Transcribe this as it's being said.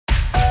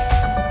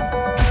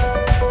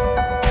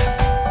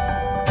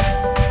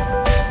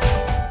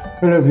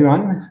Hello,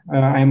 everyone.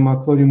 I'm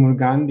Claudio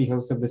Murgan, the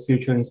host of the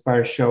Spiritual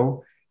Inspire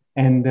Show.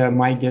 And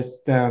my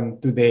guest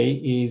today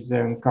is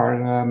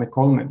Carl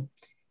McColman.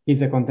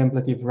 He's a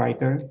contemplative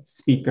writer,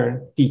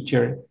 speaker,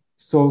 teacher,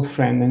 soul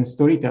friend, and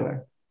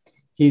storyteller.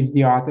 He's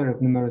the author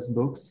of numerous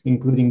books,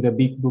 including the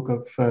Big Book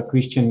of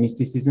Christian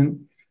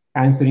Mysticism,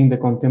 Answering the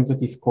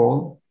Contemplative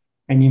Call,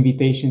 An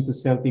Invitation to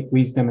Celtic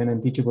Wisdom and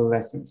Unteachable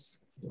Lessons.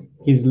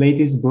 His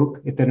latest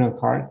book, Eternal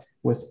Heart,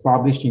 was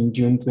published in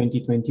June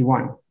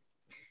 2021.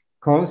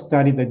 Carl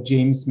studied at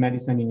James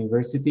Madison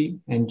University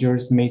and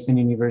George Mason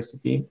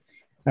University,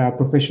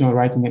 professional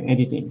writing and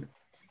editing.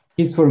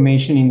 His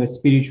formation in the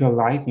spiritual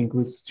life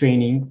includes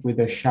training with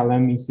the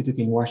Shalom Institute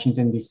in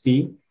Washington,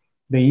 D.C.,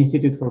 the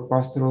Institute for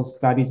Pastoral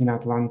Studies in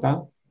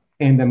Atlanta,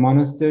 and the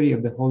Monastery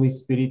of the Holy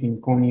Spirit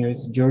in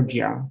Conyers,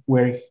 Georgia,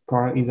 where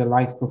Carl is a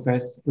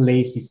life-professed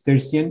lay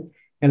Cistercian,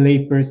 a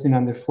lay person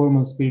under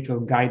formal spiritual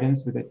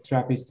guidance with the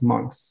Trappist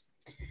monks.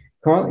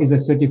 Carl is a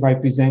certified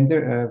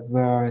presenter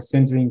of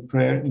Centering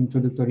Prayer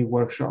introductory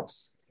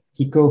workshops.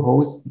 He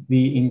co-hosts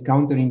the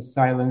Encountering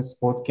Silence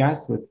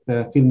podcast with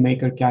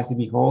filmmaker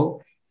Cassidy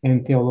Hall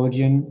and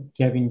theologian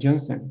Kevin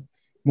Johnson.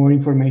 More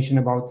information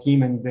about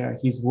him and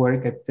his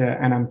work at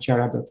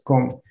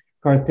anamchara.com.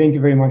 Carl, thank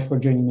you very much for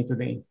joining me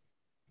today.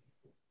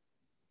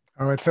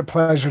 Oh, it's a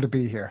pleasure to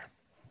be here.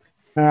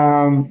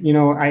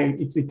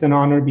 It's an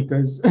honor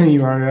because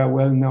you are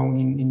well known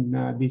in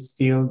this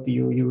field.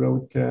 You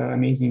wrote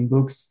amazing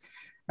books.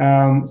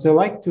 So I'd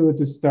like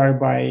to start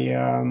by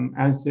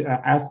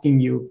asking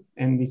you,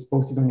 and this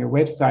posted on your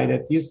website,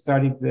 that you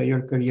started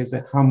your career as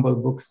a humble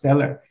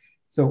bookseller.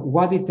 So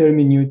what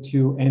determined you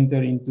to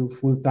enter into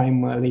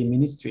full-time lay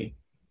ministry?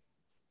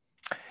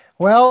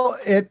 Well,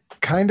 it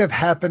kind of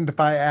happened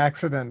by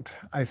accident,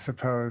 I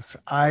suppose.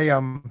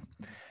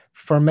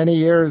 For many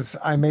years,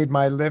 I made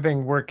my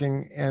living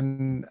working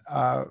in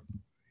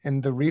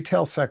the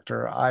retail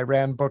sector. I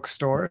ran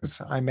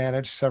bookstores. I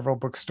managed several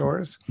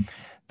bookstores.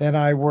 Then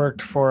I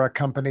worked for a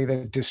company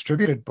that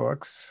distributed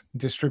books,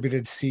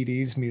 distributed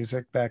CDs,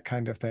 music, that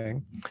kind of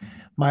thing.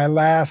 My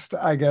last,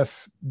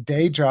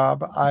 day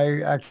job,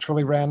 I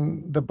actually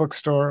ran the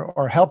bookstore,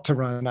 or helped to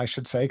run, I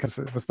should say, because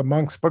it was the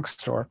monks'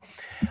 bookstore,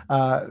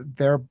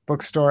 their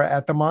bookstore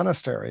at the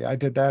monastery. I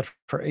did that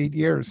for 8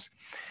 years.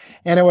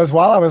 And it was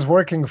while I was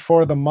working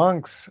for the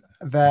monks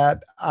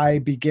that I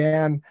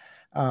began,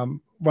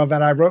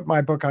 that I wrote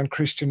my book on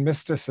Christian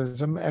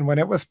mysticism. And when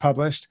it was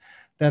published,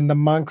 then the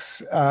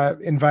monks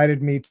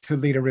invited me to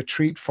lead a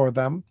retreat for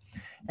them.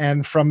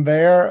 And from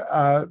there,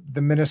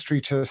 the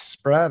ministry just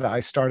spread. I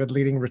started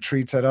leading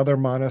retreats at other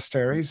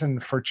monasteries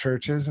and for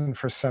churches and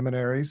for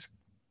seminaries.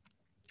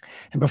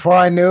 And before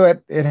I knew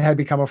it, it had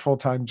become a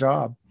full-time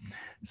job.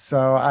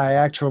 So I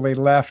actually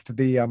left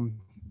the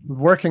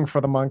working for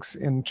the monks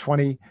in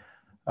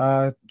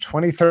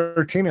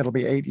 2013. It'll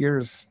be 8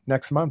 years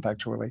next month,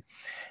 actually.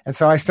 And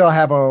so I still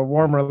have a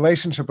warm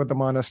relationship with the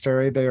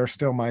monastery. They are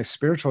still my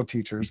spiritual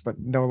teachers, but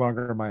no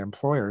longer my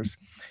employers.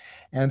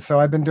 And so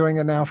I've been doing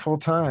it now full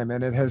time,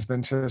 and it has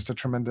been just a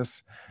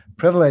tremendous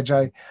privilege.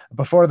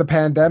 Before the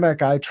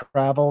pandemic, I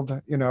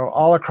traveled,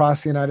 all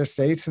across the United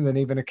States, and then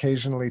even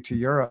occasionally to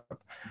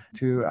Europe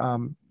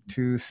to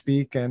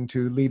speak and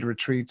to lead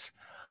retreats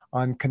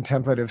on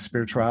contemplative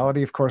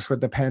spirituality. Of course,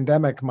 with the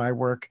pandemic, my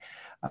work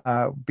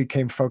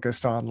became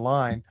focused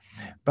online,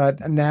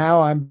 but now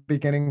I'm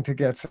beginning to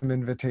get some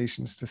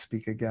invitations to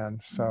speak again.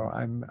 So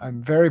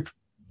I'm very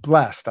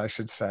blessed, I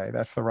should say.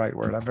 That's the right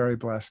word. I'm very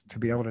blessed to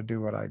be able to do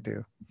what I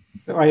do.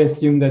 So I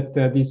assume that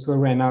this work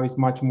right now is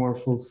much more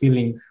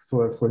fulfilling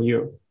for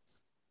you.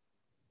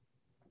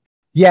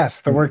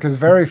 Yes, the work is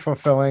very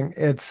fulfilling.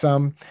 It's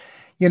the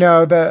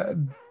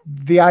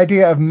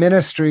idea of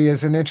ministry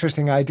is an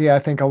interesting idea. I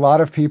think a lot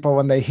of people,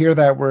 when they hear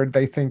that word,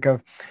 they think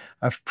of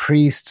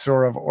priests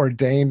or of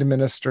ordained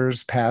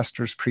ministers,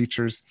 pastors,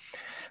 preachers.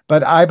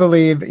 But I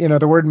believe,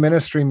 the word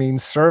ministry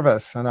means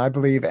service. And I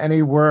believe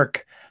any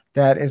work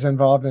that is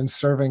involved in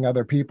serving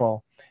other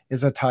people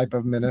is a type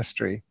of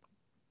ministry.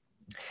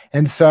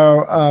 And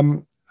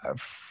so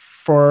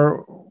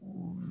for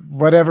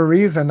whatever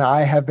reason,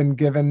 I have been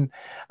given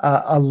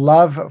a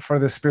love for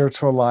the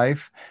spiritual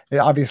life.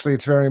 Obviously,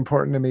 it's very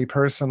important to me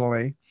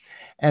personally.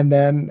 And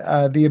then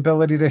the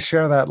ability to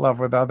share that love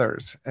with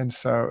others. And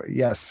so,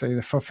 yes,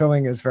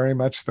 fulfilling is very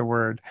much the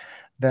word,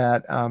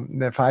 that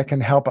if I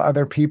can help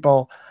other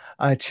people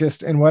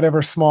just in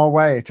whatever small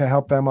way to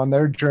help them on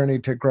their journey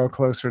to grow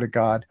closer to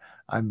God,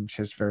 I'm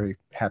just very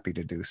happy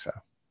to do so.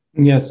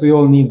 Yes, we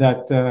all need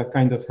that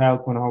kind of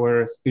help on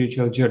our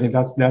spiritual journey.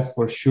 That's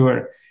for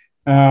sure.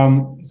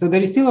 So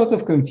there is still a lot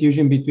of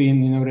confusion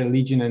between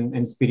religion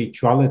and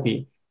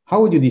spirituality.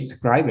 How would you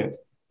describe it?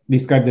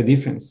 Describe the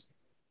difference.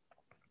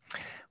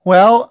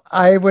 Well,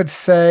 I would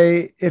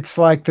say it's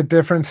like the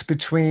difference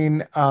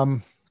between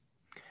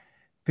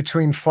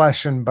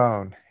flesh and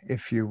bone,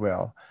 if you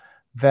will.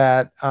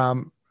 That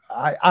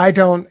I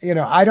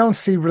don't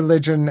see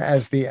religion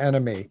as the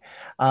enemy.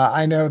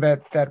 I know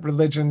that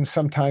religion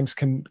sometimes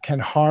can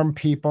harm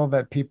people,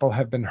 that people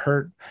have been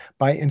hurt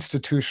by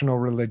institutional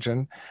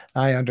religion.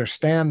 I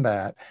understand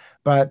that.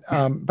 But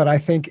I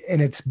think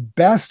in its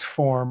best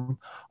form,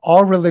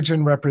 all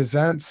religion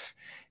represents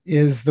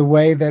is the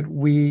way that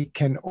we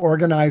can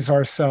organize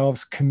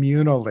ourselves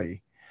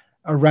communally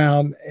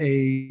around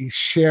a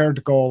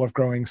shared goal of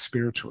growing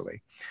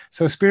spiritually.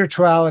 So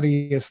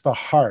spirituality is the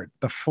heart,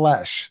 the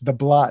flesh, the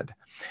blood.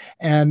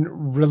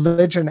 And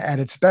religion at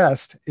its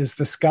best is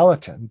the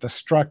skeleton, the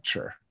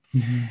structure.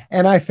 Mm-hmm.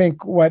 And I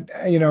think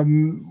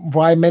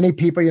why many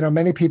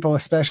people,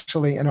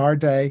 especially in our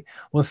day,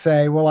 will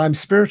say, well, I'm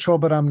spiritual,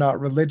 but I'm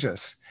not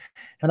religious.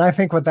 And I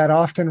think what that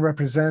often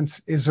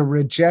represents is a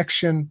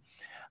rejection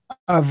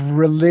of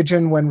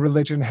religion when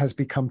religion has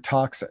become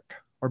toxic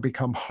or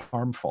become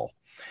harmful.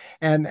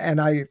 And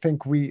I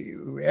think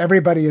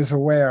everybody is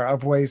aware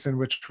of ways in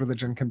which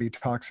religion can be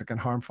toxic and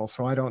harmful.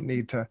 So I don't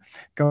need to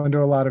go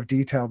into a lot of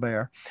detail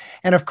there.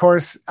 And of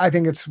course, I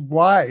think it's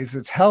wise,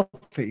 it's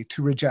healthy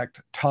to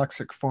reject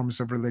toxic forms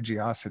of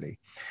religiosity.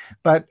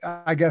 But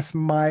I guess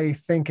my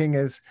thinking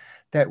is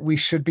that we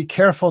should be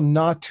careful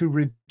not to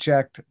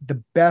reject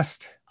the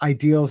best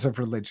ideals of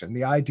religion,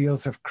 the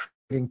ideals of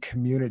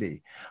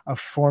community, of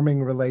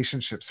forming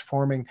relationships,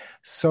 forming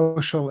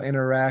social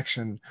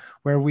interaction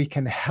where we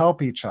can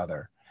help each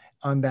other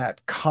on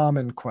that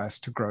common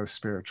quest to grow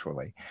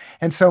spiritually.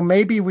 And so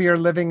maybe we are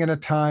living in a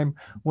time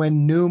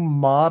when new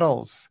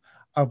models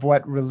of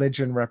what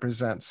religion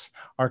represents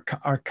are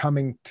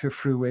coming to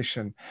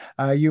fruition.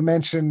 You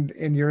mentioned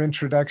in your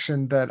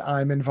introduction that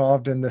I'm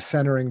involved in the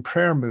centering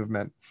prayer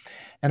movement.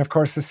 And of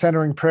course, the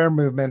centering prayer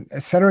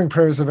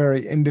is a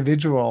very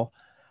individual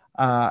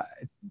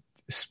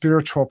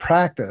spiritual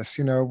practice,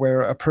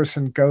 where a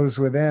person goes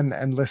within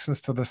and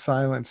listens to the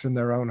silence in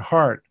their own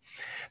heart.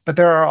 But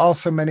there are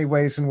also many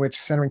ways in which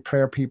centering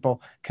prayer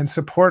people can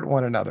support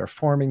one another,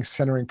 forming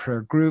centering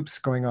prayer groups,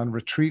 going on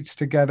retreats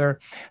together.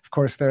 Of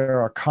course, there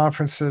are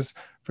conferences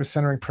for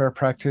centering prayer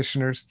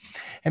practitioners.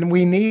 And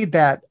we need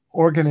that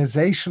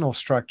organizational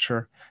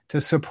structure to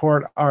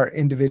support our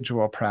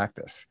individual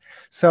practice.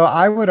 So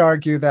I would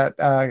argue that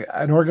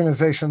an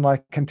organization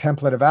like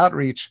Contemplative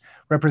Outreach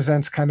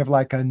represents kind of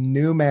like a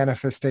new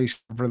manifestation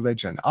of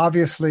religion.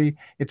 Obviously,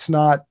 it's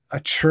not a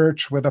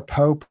church with a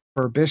pope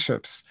or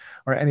bishops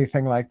or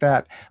anything like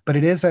that, but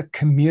it is a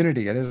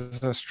community, it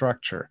is a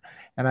structure.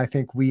 And I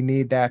think we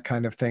need that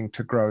kind of thing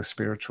to grow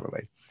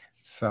spiritually.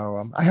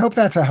 So I hope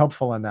that's a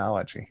helpful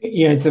analogy.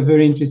 Yeah, it's a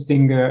very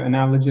interesting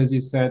analogy, as you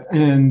said.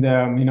 And,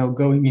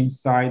 going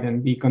inside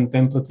and be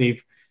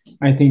contemplative,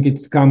 I think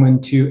it's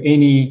common to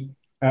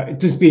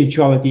to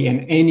spirituality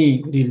and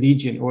any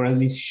religion, or at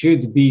least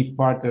should be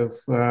part of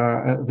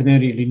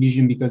any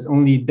religion, because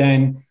only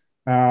then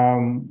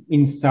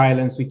in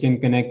silence we can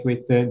connect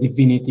with the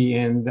divinity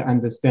and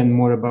understand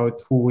more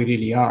about who we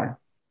really are.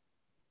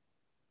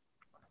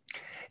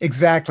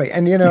 Exactly.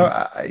 And,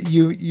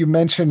 you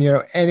mentioned,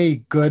 any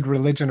good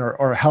religion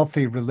or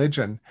healthy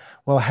religion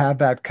will have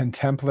that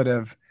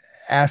contemplative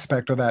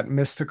aspect or that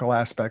mystical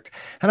aspect.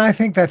 And I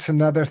think that's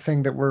another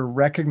thing that we're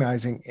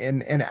recognizing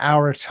in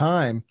our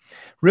time.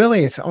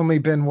 Really, it's only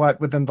been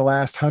within the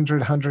last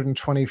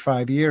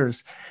 125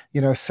 years,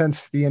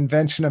 since the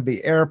invention of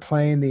the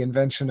airplane, the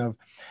invention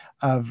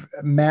of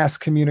mass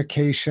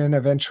communication,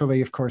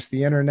 eventually, of course,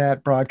 the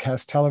internet,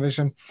 broadcast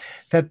television,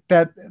 that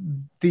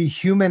the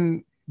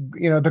human,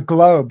 the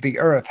globe, the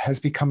earth has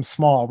become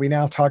small. We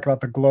now talk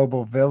about the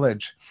global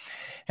village.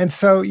 And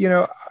so,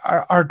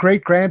 our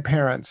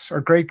great-grandparents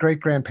or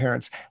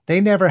great-great-grandparents,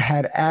 they never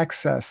had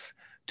access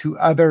to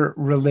other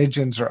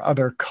religions or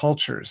other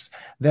cultures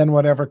than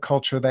whatever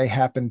culture they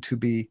happened to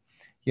be,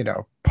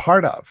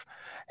 part of.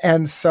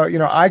 And so,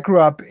 I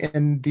grew up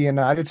in the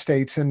United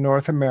States, in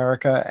North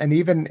America, and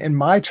even in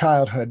my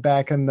childhood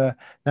back in the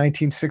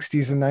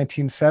 1960s and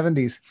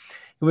 1970s,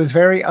 it was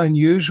very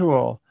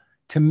unusual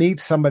to meet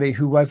somebody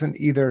who wasn't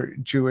either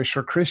Jewish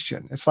or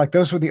Christian. It's like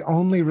those were the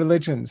only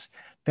religions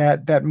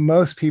that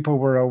most people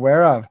were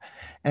aware of.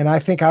 And I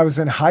think I was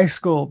in high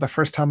school the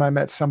first time I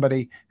met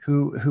somebody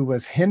who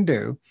was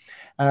Hindu.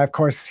 Of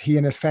course, he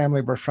and his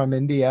family were from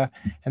India.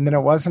 And then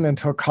it wasn't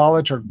until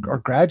college or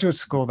graduate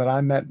school that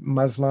I met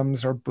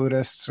Muslims or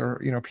Buddhists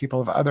or, people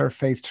of other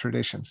faith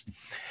traditions.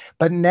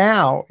 But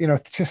now,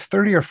 just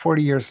 30 or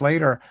 40 years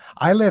later,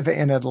 I live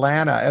in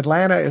Atlanta.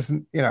 Atlanta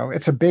isn't,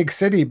 it's a big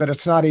city, but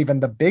it's not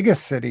even the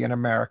biggest city in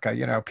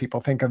America.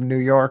 People think of New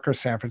York or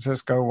San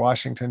Francisco,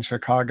 Washington,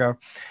 Chicago,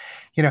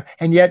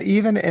 and yet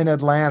even in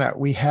Atlanta,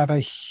 we have a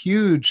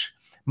huge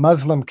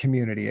Muslim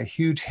community, a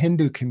huge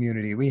Hindu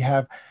community. We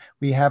have,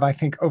 I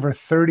think, over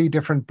 30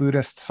 different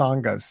Buddhist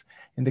sanghas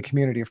in the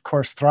community. Of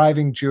course,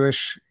 thriving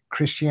Jewish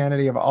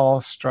Christianity of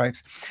all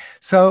stripes.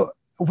 So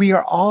we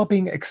are all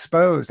being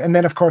exposed. And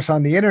then, of course,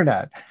 on the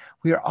internet,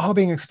 we are all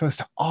being exposed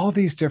to all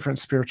these different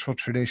spiritual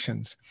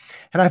traditions.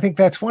 And I think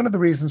that's one of the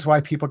reasons why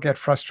people get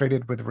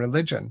frustrated with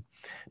religion,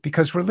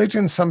 because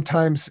religion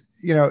sometimes,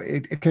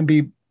 it can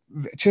be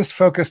just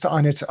focused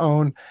on its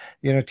own,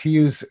 to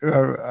use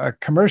a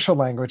commercial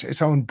language, its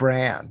own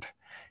brand.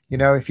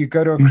 If you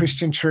go to a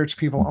Christian church,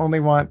 people only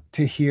want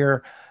to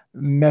hear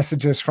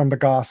messages from the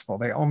gospel.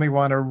 They only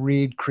want to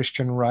read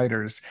Christian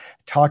writers,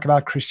 talk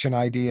about Christian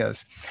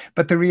ideas.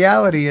 But the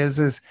reality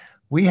is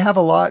we have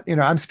a lot,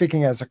 I'm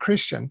speaking as a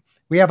Christian,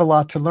 we have a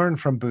lot to learn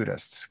from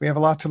Buddhists. We have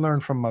a lot to learn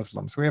from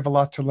Muslims. We have a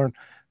lot to learn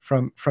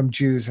from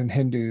Jews and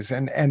Hindus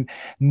and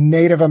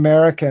Native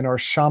American or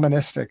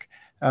shamanistic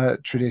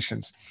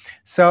traditions.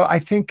 So I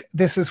think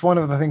this is one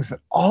of the things that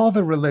all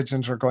the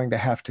religions are going to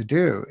have to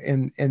do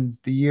in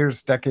the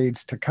years,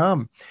 decades to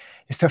come,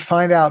 is to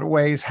find out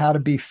ways how to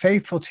be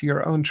faithful to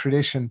your own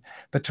tradition,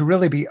 but to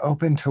really be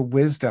open to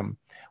wisdom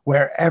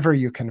wherever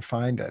you can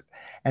find it.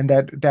 And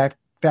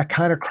that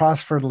kind of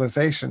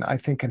cross-fertilization, I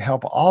think, can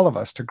help all of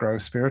us to grow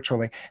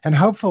spiritually and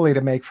hopefully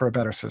to make for a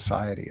better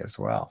society as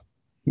well.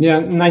 Yeah,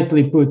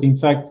 nicely put. In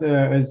fact,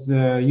 as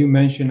you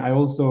mentioned, I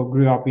also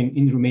grew up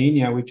in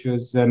Romania, which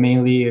was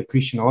mainly a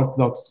Christian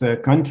Orthodox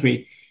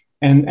country.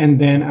 And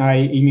then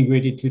I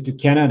immigrated to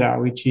Canada,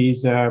 which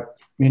is, a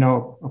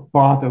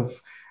part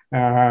of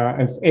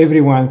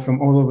everyone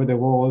from all over the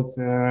world.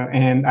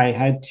 And I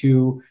had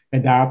to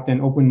adapt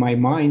and open my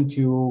mind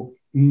to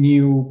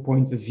new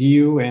points of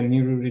view and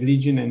new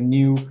religion and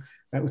new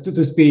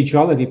to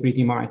spirituality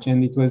pretty much.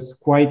 And it was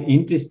quite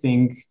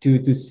interesting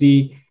to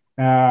see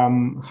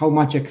how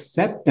much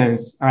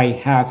acceptance I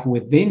have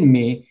within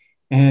me,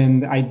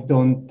 and I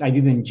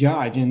didn't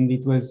judge. And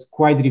it was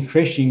quite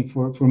refreshing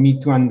for me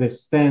to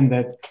understand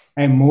that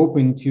I'm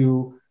open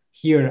to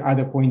hear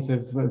other points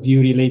of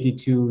view related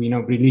to,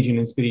 religion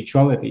and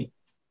spirituality.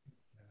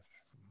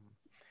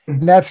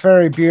 And that's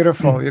very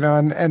beautiful,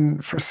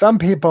 and for some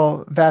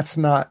people that's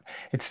not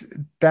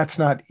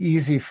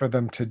easy for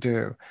them to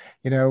do.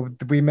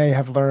 We may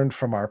have learned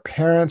from our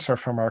parents or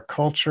from our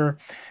culture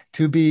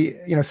to be,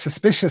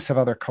 suspicious of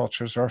other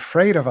cultures or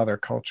afraid of other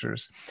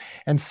cultures.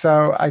 And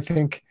so I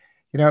think,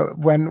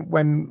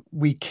 when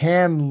we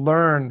can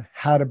learn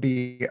how to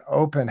be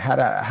open, how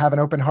to have an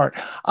open heart,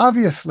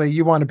 obviously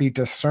you want to be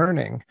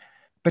discerning,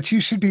 but you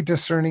should be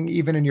discerning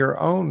even in your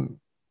own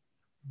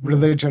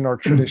religion or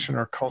tradition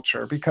or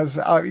culture, because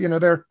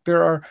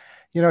there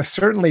are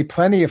certainly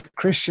plenty of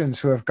Christians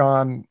who have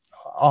gone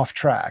off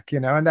track,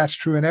 and that's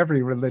true in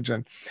every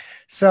religion.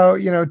 So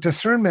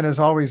discernment is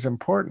always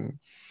important.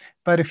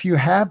 But if you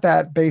have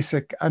that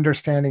basic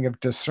understanding of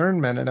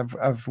discernment and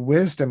of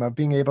wisdom, of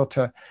being able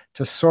to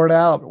sort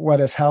out what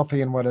is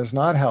healthy and what is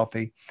not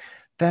healthy,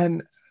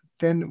 then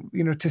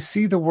to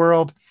see the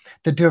world,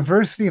 the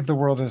diversity of the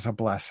world is a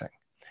blessing.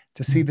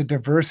 To see the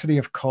diversity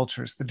of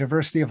cultures, the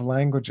diversity of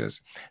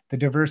languages, the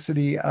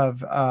diversity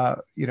of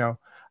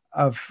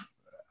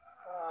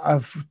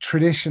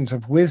traditions,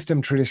 of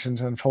wisdom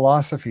traditions and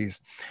philosophies,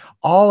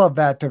 all of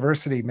that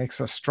diversity makes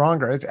us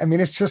stronger.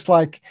 It's just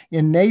like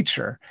in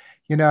nature,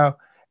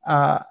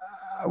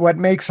 what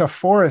makes a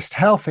forest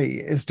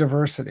healthy is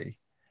diversity.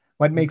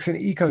 What makes an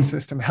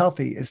ecosystem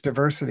healthy is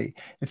diversity.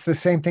 It's the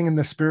same thing in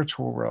the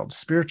spiritual world.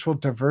 Spiritual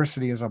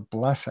diversity is a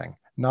blessing,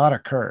 not a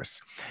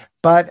curse.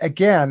 But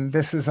again,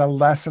 this is a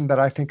lesson that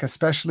I think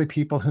especially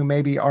people who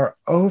maybe are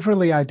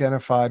overly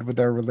identified with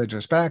their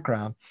religious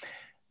background,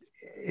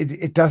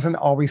 it doesn't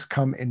always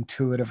come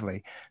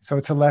intuitively. So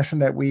it's a lesson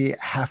that we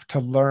have to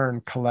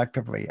learn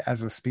collectively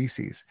as a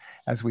species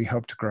as we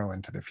hope to grow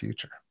into the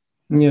future.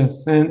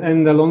 Yes,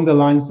 and along the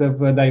lines of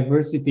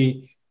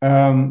diversity,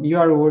 you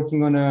are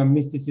working on a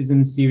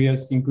mysticism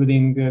series,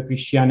 including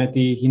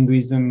Christianity,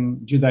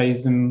 Hinduism,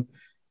 Judaism,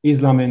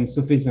 Islam, and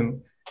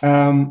Sufism.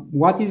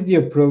 What is the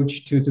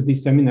approach to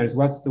these seminars?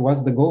 What's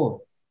the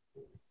goal?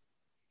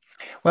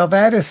 Well,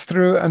 that is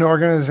through an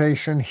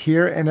organization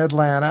here in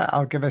Atlanta.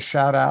 I'll give a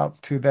shout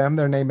out to them.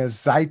 Their name is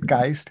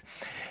Zeitgeist.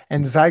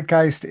 And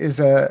Zeitgeist is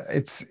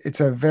it's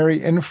a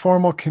very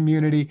informal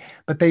community,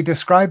 but they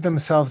describe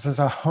themselves as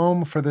a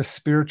home for the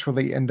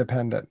spiritually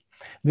independent.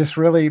 This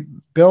really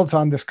builds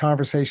on this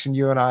conversation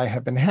you and I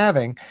have been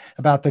having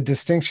about the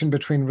distinction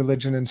between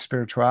religion and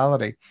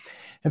spirituality.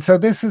 And so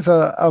this is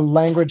a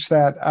language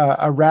that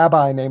a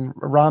rabbi named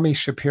Rami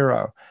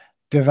Shapiro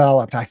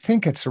developed. I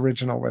think it's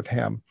original with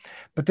him.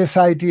 But this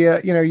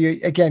idea,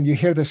 you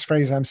hear this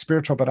phrase, I'm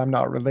spiritual, but I'm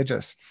not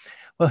religious.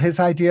 Well, his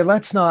idea,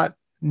 let's not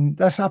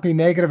be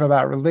negative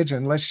about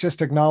religion. Let's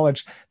just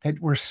acknowledge that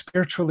we're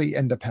spiritually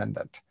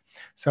independent.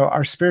 So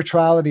our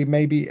spirituality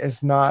maybe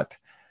is not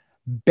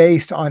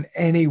based on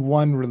any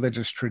one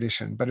religious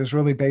tradition, but is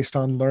really based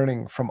on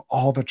learning from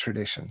all the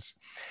traditions.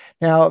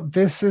 Now,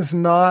 this is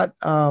not,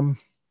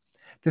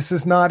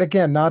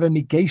 again, not a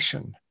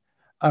negation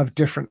of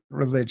different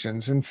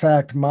religions. In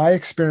fact, my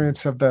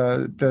experience of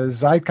the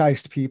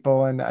Zeitgeist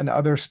people and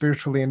other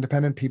spiritually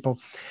independent people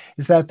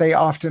is that they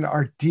often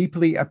are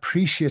deeply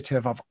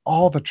appreciative of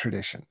all the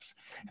traditions,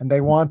 and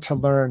they want to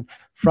learn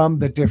from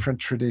the different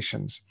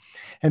traditions.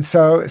 And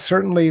so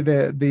certainly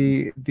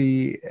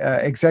the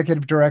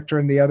executive director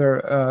and the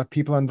other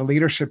people on the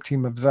leadership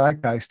team of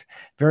Zeitgeist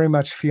very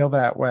much feel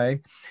that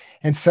way.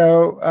 And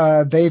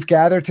so they've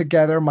gathered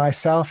together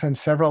myself and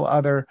several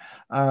other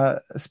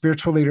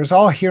spiritual leaders,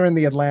 all here in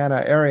the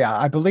Atlanta area.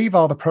 I believe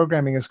all the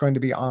programming is going to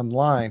be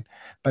online,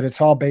 but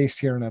it's all based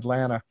here in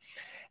Atlanta.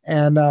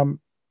 And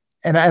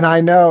and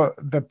I know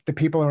the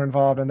people who are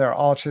involved, and they're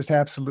all just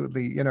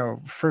absolutely,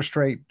 first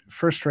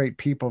rate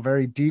people,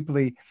 very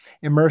deeply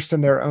immersed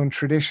in their own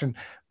tradition,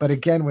 but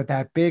again with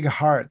that big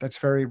heart that's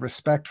very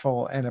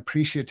respectful and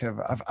appreciative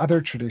of other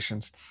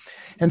traditions.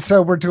 And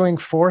so we're doing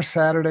 4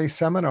 Saturday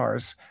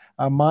seminars.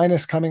 Mine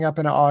is coming up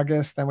in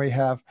August. Then we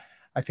have,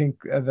 I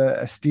think,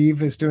 the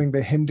Steve is doing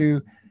the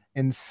Hindu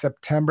in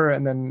September,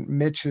 and then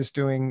Mitch is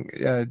doing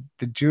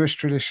the Jewish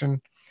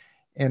tradition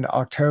in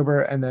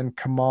October, and then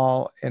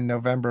Kamal in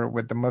November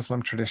with the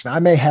Muslim tradition. I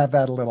may have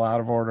that a little out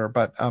of order,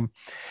 but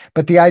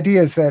the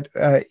idea is that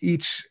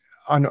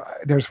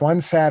there's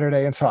one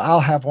Saturday, and so I'll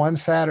have one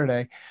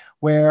Saturday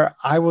where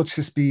I will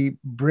just be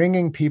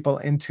bringing people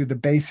into the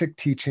basic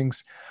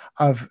teachings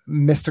of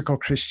mystical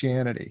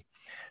Christianity.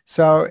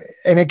 So,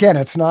 and again,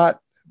 it's not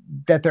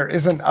that there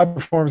isn't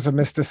other forms of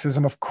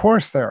mysticism. Of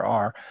course there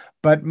are,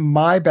 but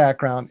my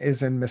background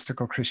is in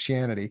mystical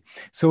Christianity.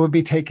 So we'll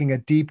be taking a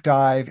deep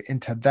dive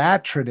into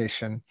that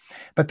tradition.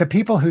 But the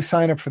people who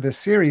sign up for this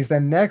series,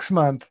 then next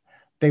month,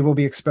 they will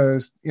be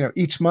exposed,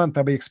 each month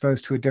they'll be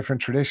exposed to a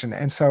different tradition.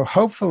 And so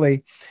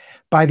hopefully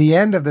by the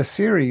end of the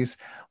series,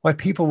 what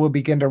people will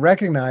begin to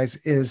recognize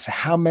is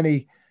how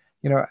many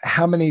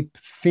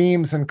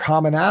themes and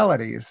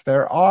commonalities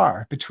there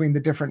are between the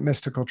different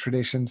mystical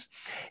traditions,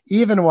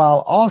 even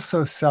while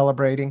also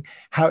celebrating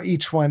how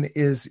each one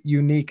is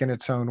unique in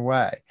its own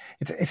way.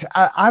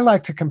 I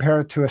like to compare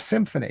it to a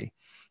symphony,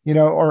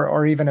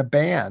 or even a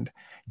band.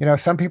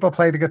 Some people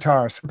play the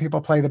guitar, some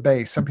people play the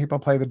bass, some people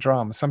play the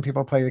drums, some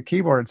people play the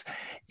keyboards.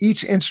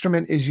 Each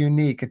instrument is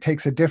unique. It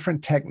takes a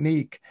different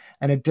technique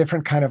and a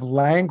different kind of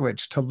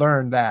language to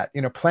learn that.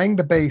 Playing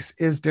the bass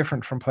is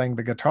different from playing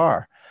the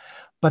guitar.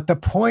 But the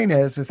point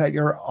is that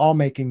you're all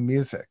making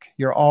music.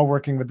 You're all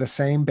working with the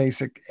same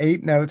basic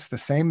 8 notes, the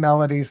same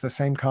melodies, the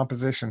same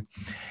composition.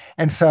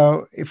 And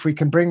so if we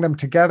can bring them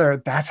together,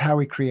 that's how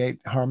we create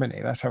harmony.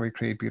 That's how we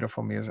create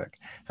beautiful music.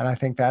 And I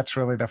think that's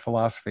really the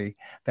philosophy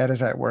that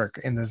is at work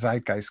in the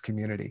Zeitgeist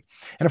community.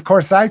 And of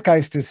course,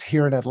 Zeitgeist is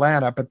here in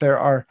Atlanta, but there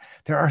are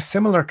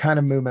similar kind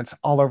of movements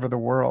all over the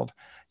world,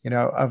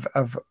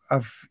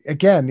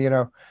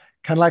 again,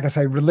 kind of like I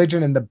say,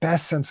 religion in the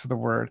best sense of the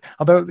word.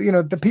 Although,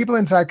 the people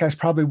in Zeitgeist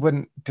probably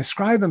wouldn't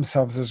describe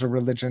themselves as a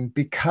religion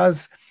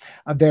because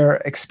of their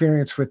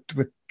experience with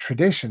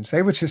traditions.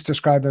 They would just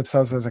describe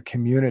themselves as a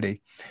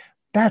community.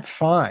 That's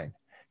fine.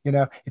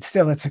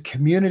 It's a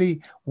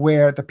community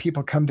where the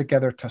people come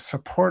together to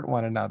support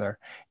one another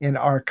in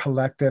our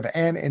collective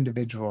and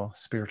individual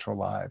spiritual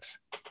lives.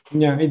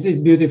 Yeah, it's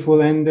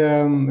beautiful. And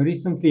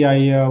recently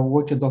I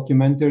watched a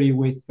documentary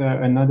with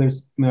another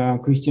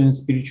Christian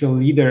spiritual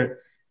leader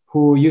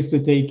who used to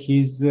take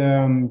his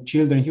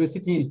children. He was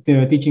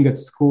teaching at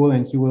school,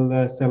 and he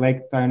will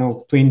select,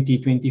 20,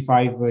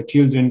 25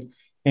 children,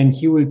 and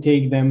he will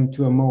take them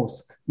to a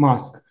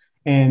mosque,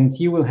 and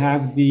he will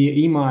have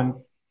the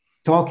imam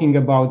talking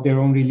about their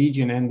own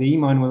religion, and the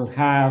imam will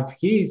have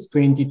his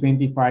 20,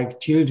 25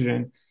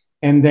 children,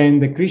 and then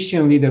the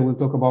Christian leader will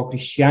talk about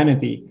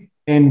Christianity,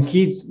 and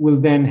kids will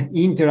then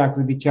interact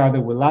with each other,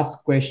 will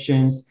ask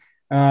questions,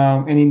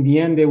 and in the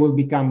end, they will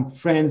become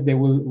friends, they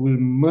will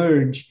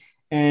merge,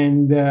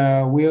 and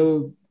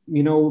we'll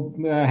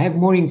have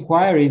more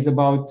inquiries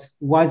about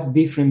what's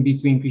different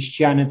between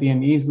Christianity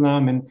and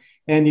Islam,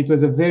 and it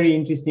was a very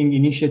interesting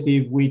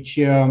initiative which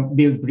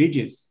built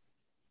bridges.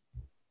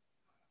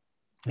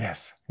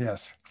 Yes.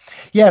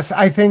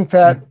 I think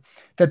that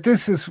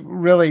this is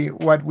really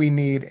what we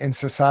need in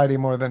society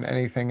more than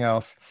anything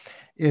else,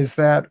 is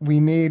that we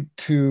need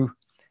to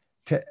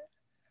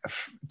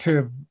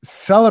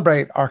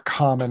celebrate our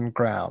common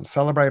ground,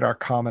 celebrate our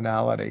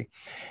commonality,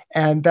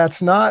 and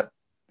that's not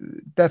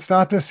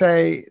to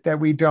say that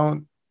we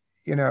don't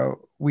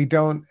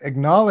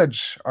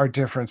acknowledge our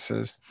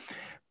differences,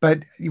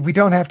 but we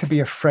don't have to be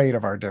afraid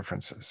of our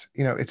differences.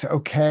 It's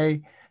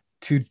okay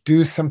to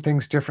do some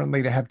things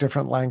differently, to have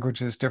different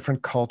languages,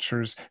 different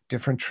cultures,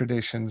 different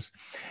traditions.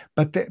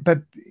 But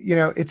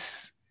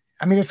it's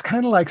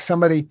kind of like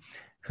somebody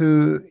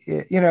who,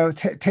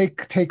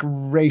 take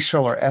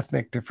racial or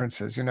ethnic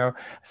differences,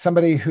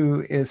 somebody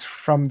who is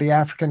from the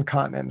African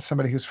continent,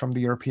 somebody who's from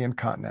the European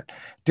continent,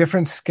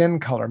 different skin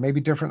color,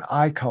 maybe different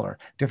eye color,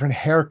 different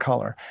hair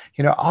color,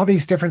 all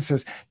these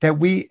differences that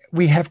we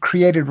have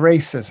created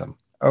racism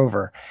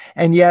over.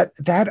 And yet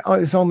that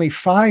is only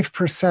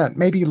 5%,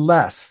 maybe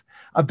less,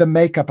 of the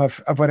makeup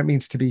of what it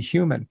means to be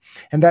human.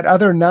 And that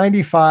other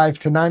 95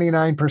 to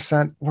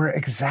 99% were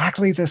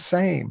exactly the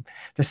same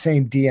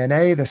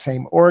DNA, the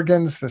same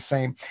organs, the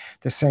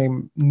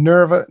same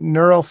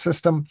neural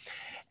system.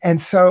 And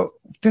so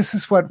this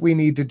is what we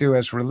need to do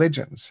as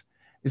religions,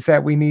 is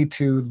that we need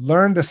to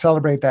learn to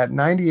celebrate that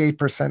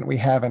 98% we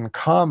have in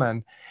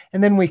common.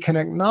 And then we can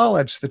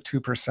acknowledge the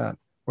 2%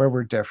 where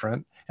we're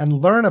different and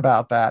learn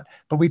about that,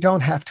 but we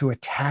don't have to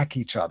attack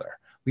each other.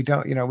 We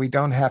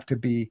don't have to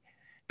be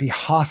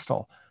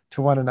hostile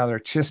to one another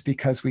just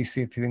because we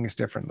see things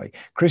differently.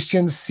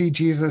 Christians see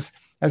Jesus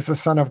as the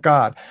Son of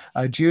God.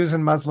 Jews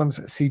and Muslims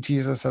see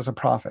Jesus as a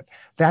prophet.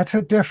 That's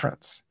a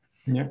difference.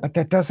 Yeah. But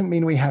that doesn't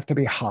mean we have to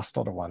be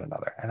hostile to one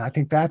another. And I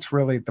think that's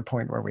really the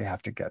point where we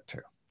have to get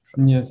to.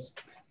 So. Yes.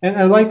 And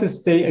I'd like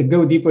to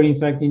go deeper, in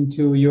fact,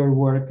 into your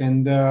work.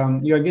 And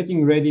you are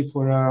getting ready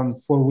for a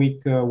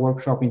 4-week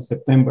workshop in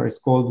September. It's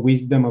called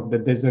Wisdom of the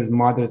Desert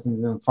Mothers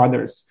and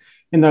Fathers.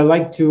 And I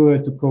like to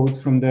quote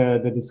from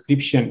the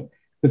description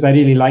because I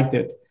really liked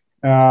it.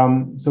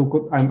 I'm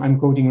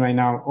quoting right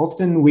now.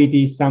 Often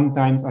witty,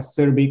 sometimes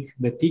acerbic,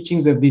 the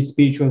teachings of these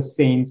spiritual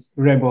saints,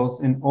 rebels,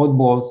 and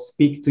oddballs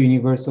speak to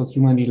universal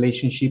human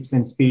relationships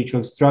and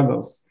spiritual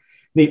struggles.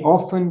 They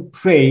often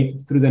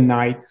prayed through the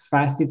night,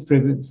 fasted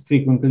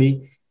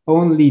frequently,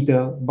 owned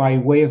little by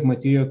way of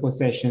material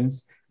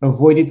possessions,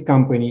 avoided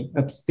company,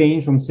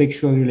 abstained from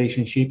sexual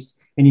relationships,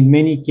 and in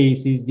many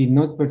cases did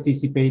not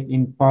participate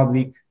in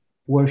public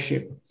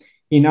worship.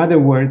 In other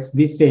words,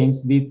 these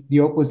saints did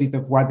the opposite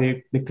of what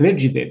the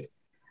clergy did.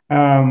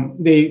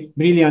 They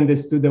really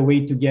understood the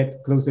way to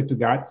get closer to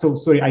God. So,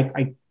 sorry,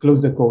 I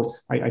closed the quote.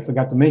 I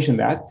forgot to mention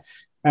that.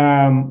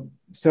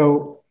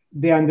 So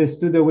they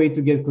understood the way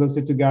to get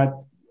closer to God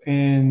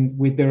and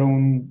with their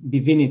own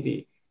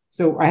divinity.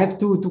 So I have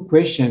two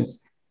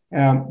questions.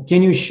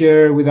 Can you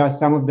share with us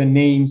some of the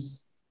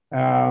names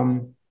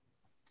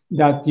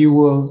that you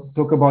will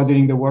talk about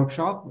during the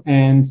workshop?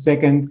 And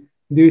second,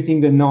 do you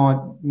think that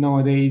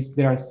nowadays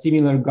there are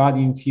similar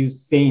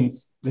God-infused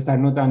saints that are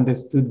not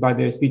understood by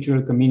their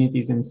spiritual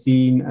communities and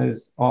seen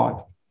as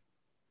odd?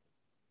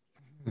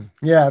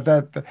 Yeah,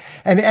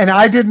 and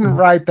I didn't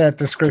write that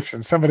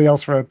description. Somebody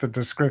else wrote the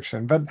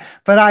description, but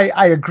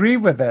I agree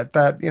with it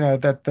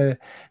that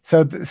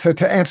so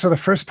to answer the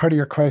first part of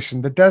your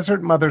question, the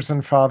Desert Mothers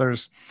and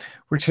Fathers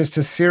were just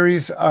a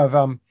series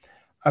of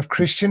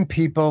Christian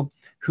people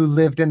who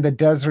lived in the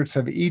deserts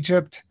of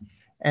Egypt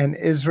and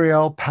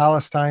Israel,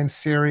 Palestine,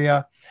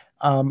 Syria,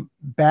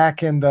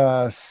 back in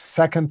the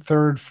second,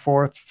 third,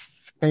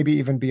 fourth, maybe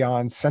even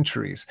beyond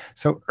centuries.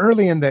 So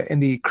early in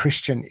the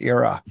Christian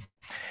era.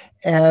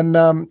 And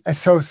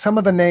so some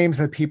of the names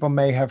that people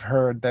may have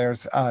heard,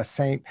 there's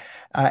Saint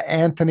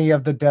Anthony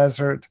of the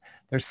Desert,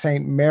 there's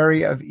Saint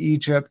Mary of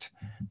Egypt,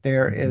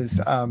 there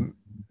is,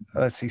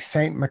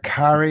 Saint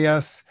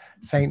Macarius,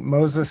 Saint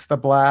Moses the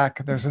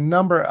Black. There's a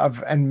number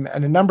of, and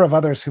a number of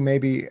others who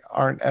maybe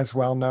aren't as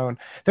well known.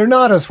 They're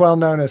not as well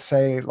known as,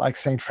 say, like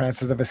Saint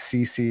Francis of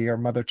Assisi or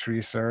Mother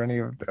Teresa or any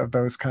of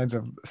those kinds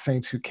of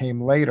saints who came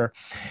later.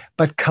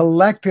 But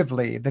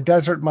collectively, the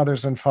Desert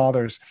Mothers and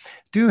Fathers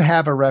do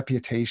have a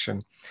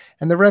reputation.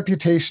 And the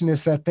reputation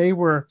is that they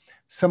were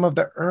some of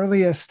the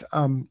earliest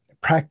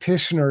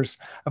practitioners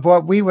of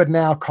what we would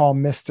now call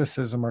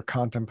mysticism or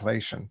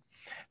contemplation.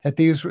 That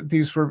these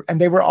were,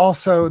 and they were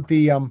also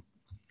the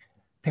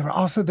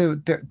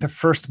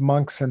first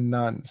monks and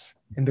nuns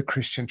in the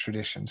Christian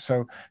tradition.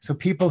 So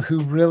people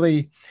who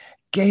really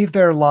gave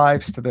their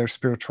lives to their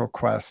spiritual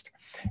quest,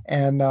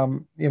 and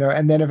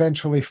and then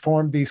eventually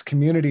formed these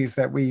communities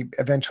that we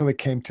eventually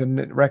came to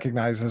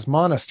recognize as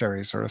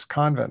monasteries or as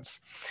convents.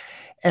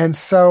 And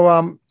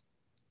so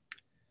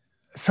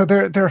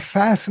they're a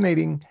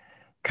fascinating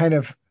kind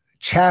of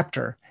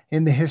chapter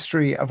in the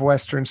history of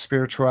Western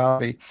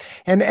spirituality.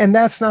 And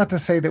that's not to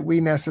say that we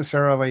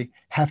necessarily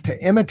have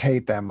to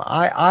imitate them.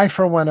 I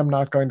for one, am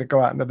not going to go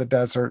out into the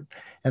desert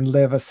and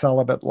live a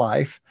celibate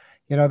life.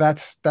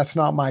 That's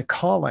not my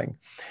calling.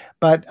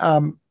 But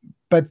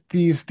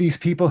these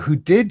people who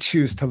did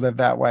choose to live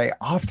that way,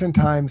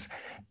 oftentimes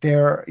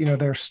their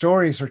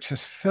stories are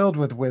just filled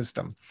with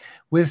wisdom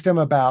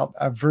about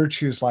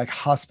virtues like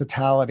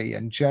hospitality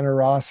and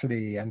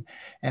generosity and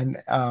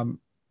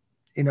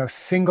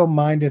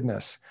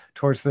single-mindedness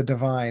towards the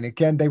divine.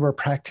 Again, they were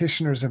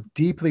practitioners of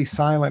deeply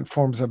silent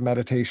forms of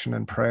meditation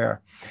and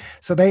prayer.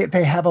 So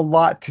they have a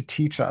lot to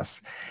teach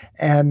us.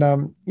 And,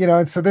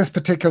 and so this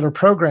particular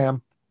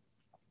program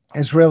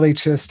is really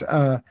just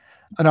an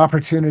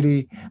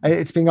opportunity.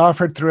 It's being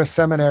offered through a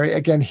seminary,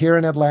 again, here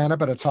in Atlanta,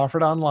 but it's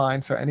offered online,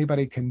 so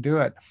anybody can do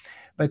it.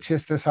 But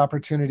just this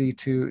opportunity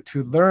to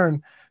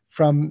learn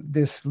from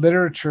this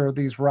literature,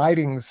 these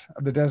writings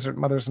of the Desert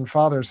Mothers and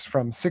Fathers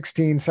from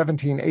 16,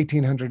 17,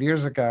 1800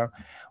 years ago,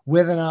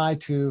 with an eye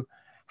to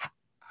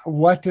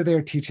what do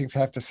their teachings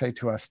have to say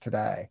to us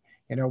today?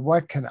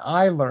 What can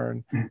I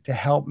learn to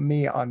help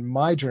me on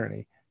my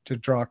journey to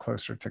draw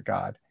closer to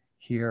God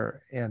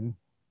here in,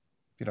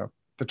 the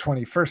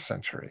 21st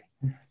century?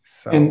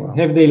 So, and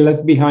have they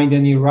left behind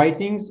any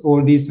writings,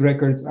 or these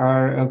records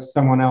are of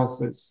someone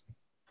else's?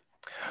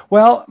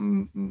 Well,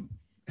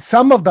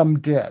 some of them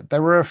did.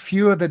 There were a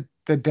few of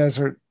the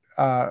desert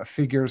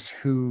figures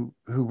who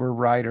were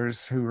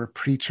writers, who were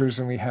preachers,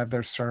 and we have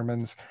their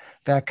sermons,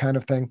 that kind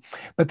of thing.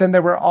 But then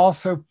there were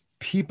also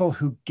people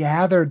who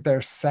gathered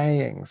their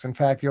sayings. In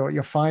fact,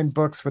 you'll find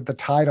books with the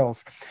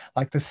titles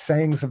like The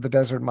Sayings of the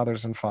Desert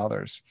Mothers and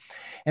Fathers.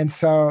 And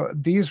so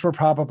these were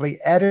probably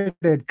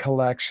edited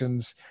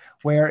collections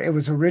where it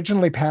was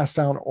originally passed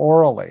down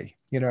orally.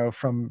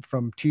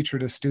 from teacher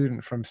to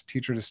student, from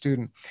teacher to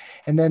student.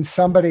 And then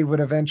somebody would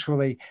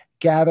eventually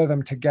gather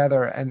them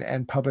together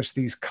and publish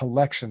these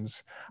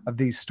collections of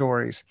these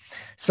stories.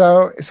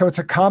 So it's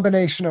a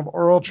combination of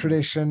oral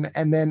tradition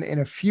and then in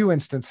a few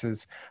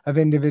instances of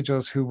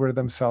individuals who were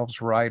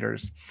themselves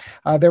writers.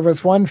 There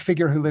was one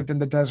figure who lived in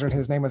the desert.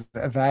 His name was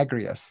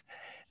Evagrius.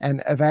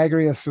 And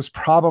Evagrius was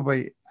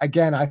probably,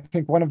 again, I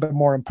think one of the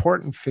more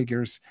important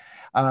figures.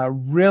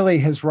 Really,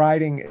 his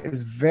writing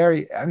is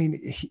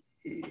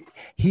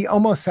he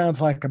almost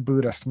sounds like a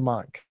Buddhist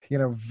monk,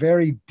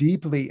 very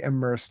deeply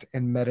immersed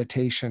in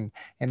meditation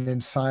and in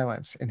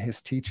silence in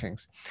his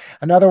teachings.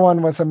 Another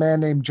one was a man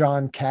named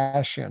John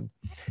Cassian.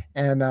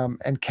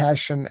 And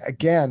Cassian,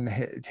 again,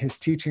 his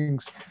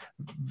teachings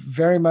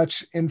very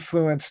much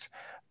influenced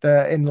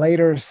in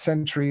later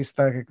centuries,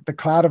 the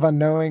Cloud of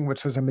Unknowing,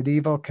 which was a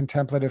medieval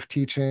contemplative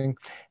teaching,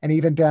 and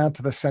even down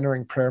to the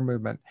centering prayer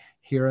movement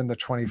here in the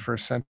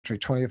 20th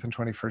and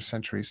 21st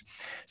centuries.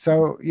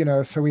 So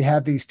we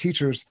have these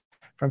teachers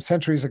from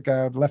centuries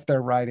ago left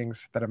their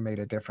writings that have made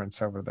a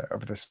difference over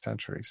the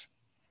centuries.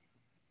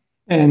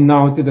 And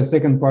now to the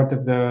second part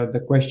of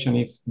the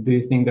question, do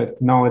you think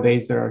that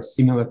nowadays there are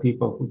similar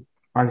people who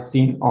are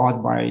seen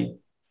awed by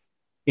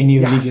any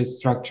religious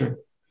structure?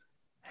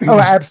 Oh,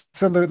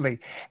 absolutely.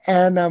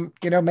 And,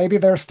 maybe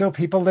there are still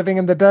people living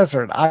in the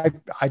desert.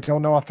 I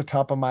don't know off the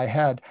top of my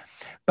head.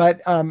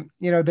 But,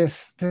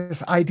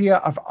 this idea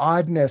of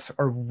oddness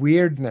or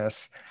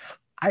weirdness,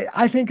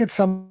 I think it's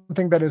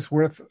something that is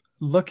worth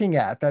looking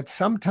at, that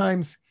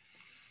sometimes,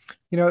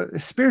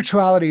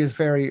 spirituality is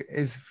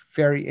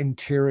very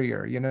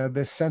interior,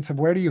 this sense of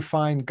where do you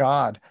find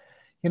God,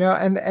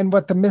 and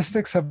what the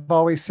mystics have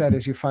always said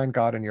is you find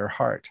God in your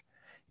heart.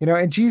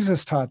 And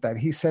Jesus taught that.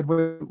 He said,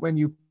 when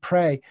you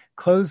pray,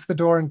 close the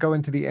door and go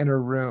into the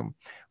inner room.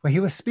 Well, he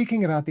was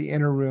speaking about the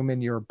inner room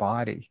in your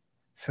body.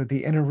 So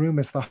the inner room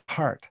is the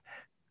heart.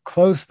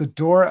 Close the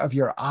door of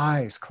your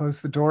eyes,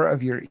 close the door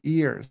of your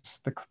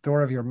ears, the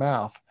door of your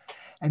mouth,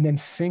 and then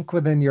sink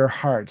within your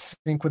heart,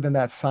 sink within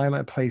that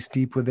silent place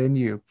deep within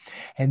you.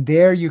 And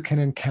there you can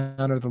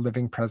encounter the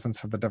living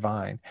presence of the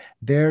divine.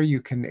 There you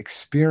can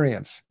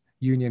experience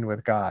union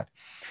with God.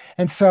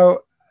 And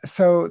so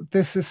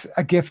this is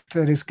a gift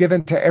that is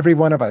given to every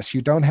one of us.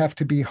 You don't have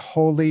to be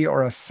holy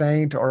or a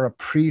saint or a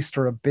priest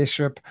or a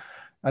bishop,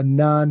 a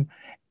nun.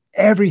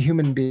 Every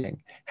human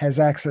being has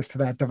access to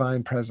that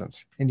divine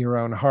presence in your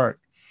own heart.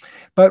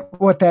 But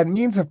what that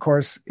means, of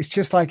course, is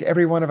just like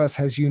every one of us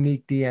has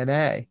unique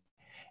DNA,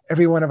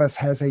 every one of us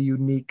has a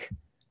unique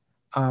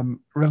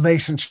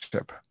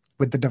relationship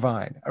with the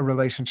divine, a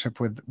relationship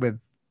with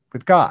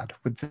God,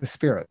 with the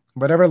Spirit.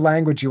 Whatever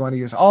language you want to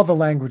use, all the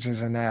language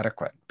is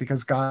inadequate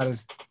because God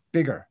is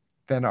bigger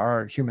than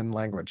our human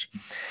language.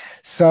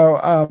 So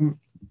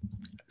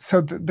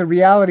the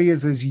reality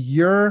is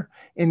your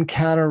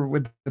encounter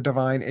with the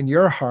divine in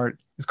your heart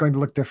is going to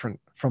look different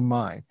from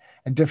mine,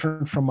 and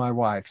different from my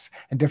wife's,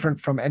 and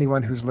different from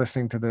anyone who's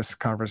listening to this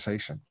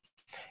conversation,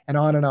 and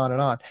on and on and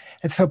on.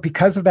 And so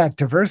because of that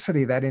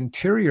diversity, that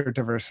interior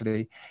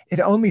diversity, it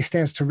only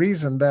stands to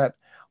reason that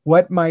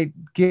what might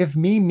give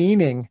me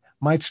meaning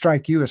might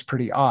strike you as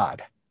pretty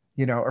odd,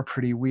 or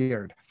pretty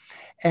weird.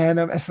 And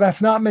so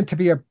that's not meant to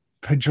be a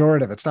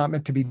pejorative. It's not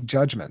meant to be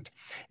judgment.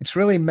 It's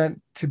really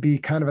meant to be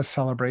kind of a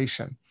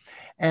celebration.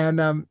 And,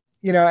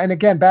 and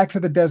again, back to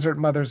the desert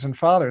mothers and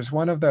fathers,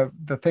 one of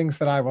the things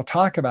that I will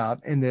talk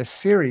about in this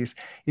series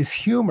is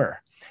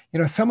humor.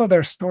 Some of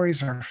their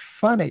stories are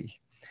funny.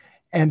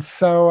 And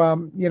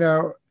so,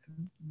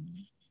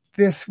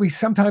 we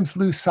sometimes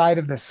lose sight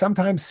of this.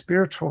 Sometimes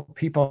spiritual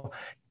people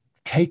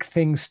take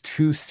things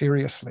too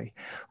seriously.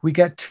 We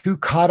get too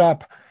caught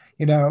up,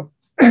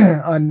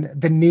 on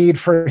the need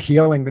for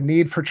healing, the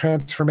need for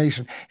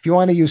transformation. If you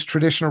want to use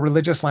traditional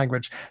religious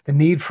language, the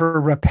need for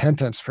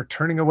repentance, for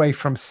turning away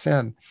from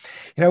sin,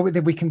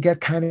 that we can get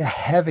kind of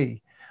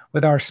heavy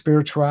with our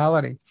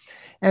spirituality.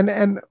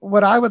 And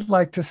what I would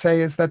like to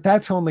say is that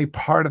that's only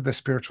part of the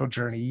spiritual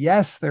journey.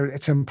 Yes,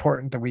 it's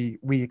important that we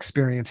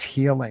experience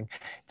healing.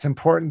 It's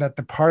important that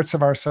the parts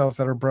of ourselves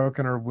that are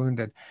broken or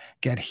wounded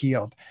get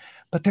healed.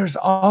 But there's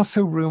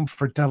also room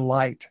for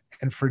delight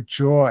and for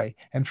joy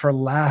and for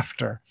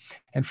laughter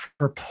and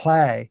for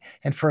play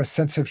and for a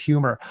sense of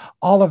humor.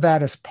 All of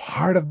that is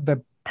part of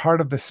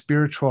the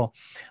spiritual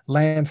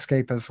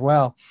landscape as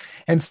well.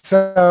 And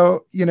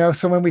so,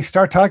 so when we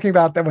start talking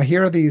about that, we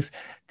hear these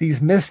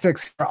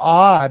mystics who are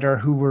odd or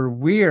who were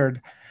weird,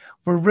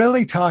 we're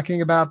really talking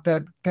about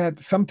that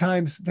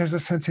sometimes there's a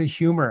sense of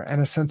humor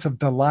and a sense of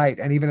delight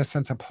and even a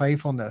sense of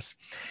playfulness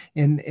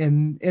in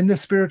the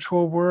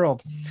spiritual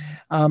world.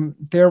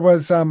 There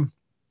was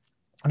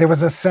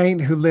a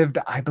saint who lived,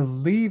 I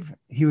believe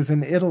he was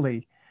in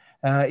Italy,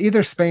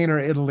 either Spain or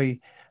Italy,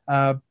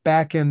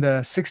 back in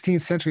the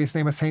 16th century. His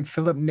name was Saint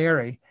Philip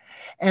Neri.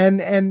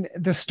 And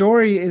the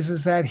story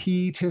is that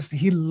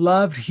he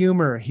loved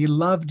humor. He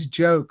loved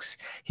jokes.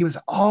 He was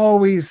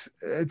always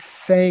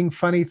saying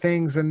funny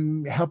things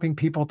and helping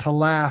people to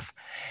laugh.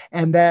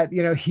 And that,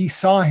 he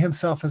saw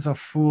himself as a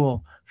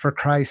fool for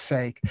Christ's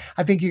sake.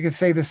 I think you could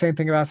say the same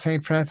thing about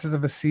St. Francis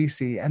of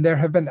Assisi. And there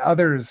have been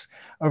others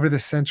over the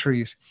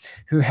centuries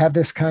who have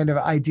this kind of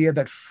idea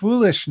that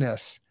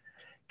foolishness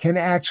can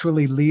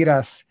actually lead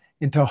us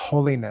into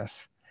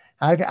holiness.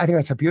 I think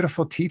that's a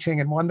beautiful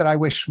teaching, and one that I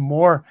wish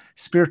more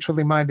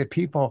spiritually minded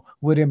people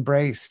would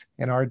embrace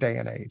in our day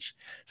and age.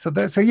 So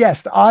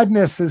yes, the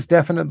oddness is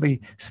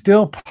definitely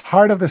still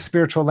part of the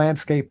spiritual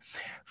landscape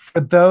for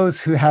those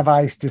who have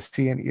eyes to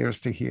see and ears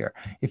to hear.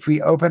 If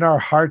we open our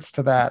hearts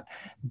to that,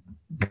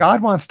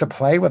 God wants to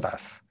play with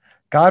us.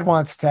 God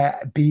wants to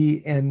be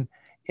in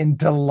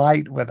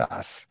delight with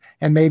us,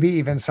 and maybe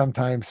even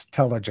sometimes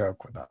tell a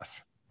joke with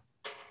us.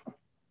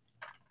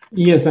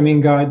 Yes, I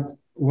mean, God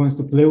wants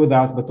to play with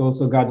us, but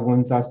also God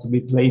wants us to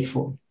be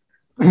playful.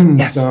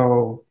 Yes.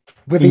 So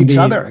with indeed, each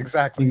other,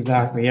 exactly.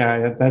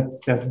 Yeah,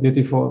 that's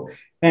beautiful.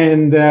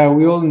 And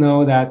we all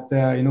know that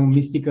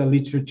mystical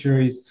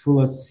literature is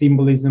full of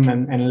symbolism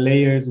and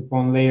layers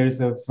upon layers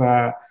of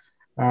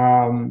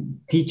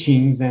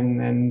teachings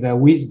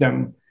and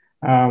wisdom.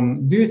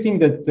 Do you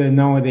think that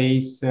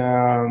nowadays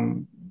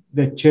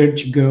the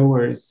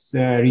churchgoers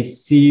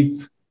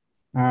receive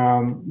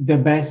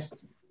the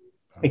best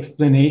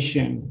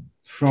explanation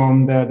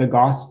from the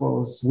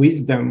Gospels,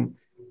 wisdom,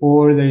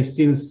 or there's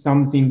still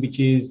something which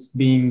is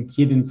being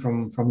hidden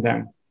from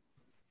them?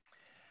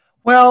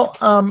 Well,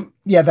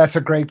 yeah, that's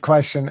a great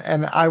question.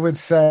 And I would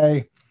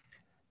say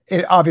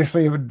it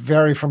would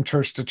vary from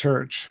church to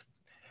church.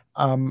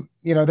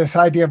 This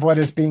idea of what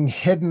is being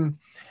hidden,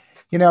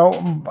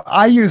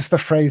 I use the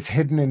phrase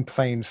hidden in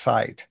plain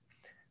sight,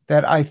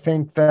 that I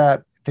think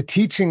that the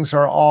teachings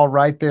are all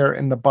right there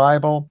in the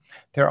Bible.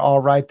 They're all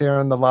right there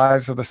in the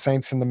lives of the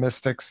saints and the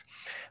mystics.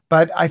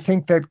 But I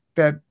think that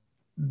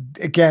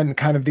again,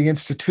 kind of the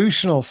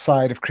institutional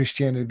side of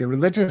Christianity, the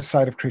religious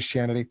side of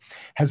Christianity,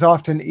 has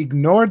often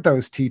ignored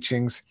those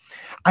teachings.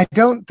 I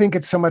don't think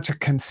it's so much a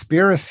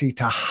conspiracy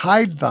to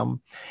hide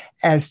them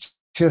as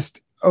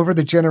just over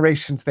the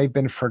generations they've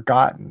been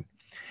forgotten.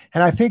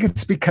 And I think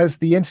it's because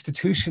the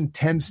institution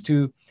tends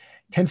to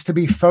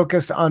be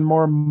focused on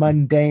more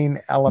mundane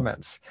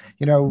elements,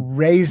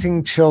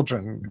 raising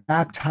children,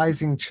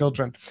 baptizing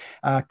children,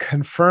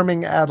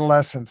 confirming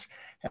adolescents,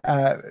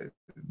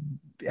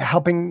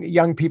 helping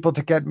young people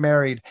to get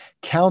married,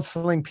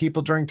 counseling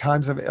people during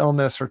times of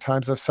illness or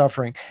times of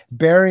suffering,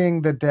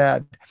 burying the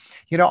dead,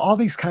 all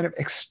these kind of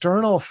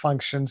external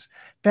functions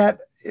that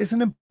is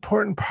an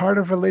important part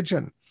of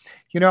religion.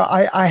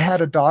 I had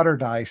a daughter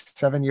die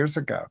 7 years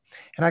ago,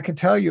 and I can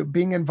tell you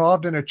being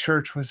involved in a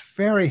church was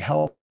very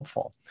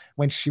helpful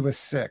when she was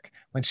sick,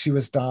 when she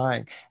was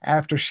dying,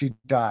 after she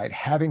died,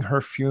 having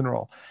her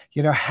funeral,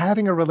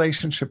 having a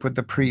relationship with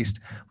the priest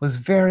was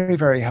very,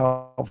 very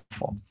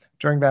helpful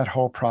during that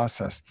whole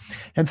process.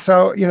 And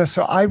so,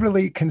 so I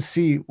really can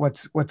see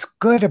what's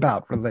good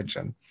about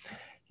religion,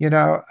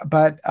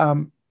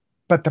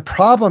 but the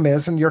problem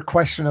is, and your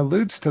question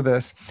alludes to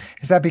this,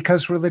 is that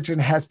because religion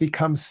has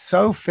become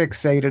so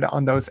fixated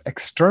on those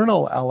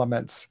external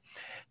elements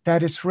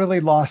that it's really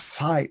lost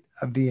sight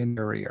of the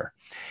interior.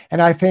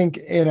 And I think,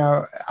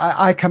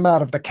 I come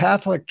out of the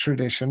Catholic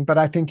tradition, but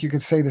I think you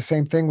could say the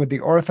same thing with the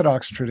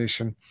Orthodox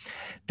tradition,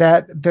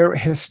 that there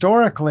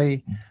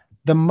historically,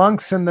 the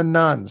monks and the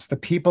nuns, the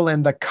people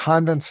in the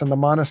convents and the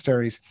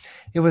monasteries,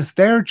 it was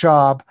their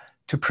job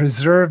to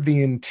preserve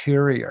the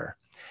interior.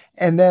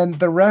 And then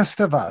the rest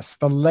of us,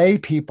 the lay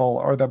people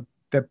or the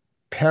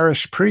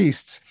parish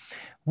priests,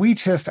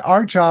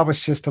 our job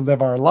was just to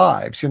live our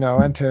lives,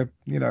 and to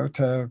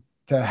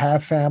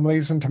have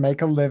families and to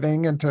make a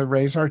living and to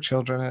raise our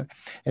children,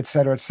 et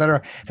cetera, et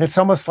cetera. And it's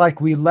almost like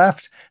we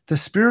left the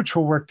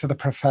spiritual work to the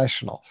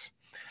professionals.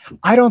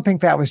 I don't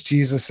think that was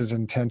Jesus's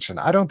intention.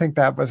 I don't think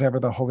that was ever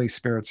the Holy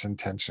Spirit's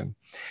intention.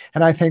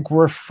 And I think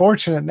we're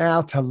fortunate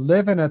now to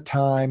live in a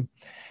time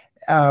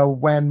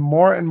when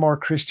more and more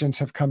Christians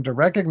have come to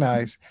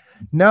recognize,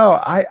 no,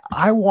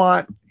 I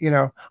want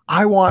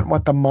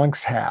what the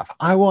monks have.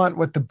 I want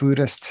what the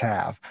Buddhists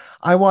have.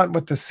 I want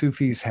what the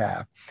Sufis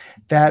have.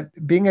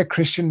 That being a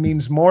Christian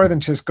means more than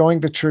just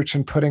going to church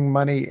and putting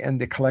money in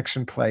the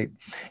collection plate,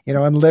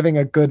 and living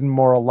a good and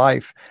moral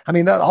life. I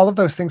mean, all of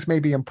those things may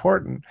be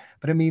important,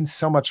 but it means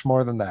so much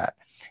more than that.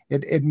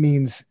 It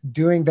means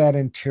doing that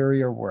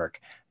interior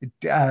work,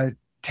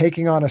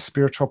 taking on a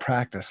spiritual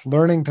practice,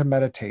 learning to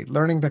meditate,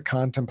 learning to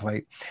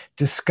contemplate,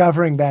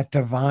 discovering that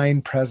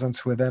divine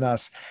presence within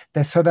us,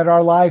 so that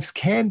our lives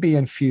can be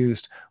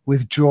infused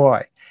with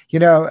joy.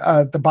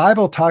 The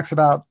Bible talks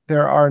about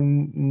there are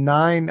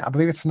 9, I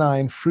believe it's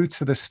 9 fruits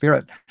of the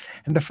Spirit.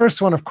 And the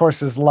first one, of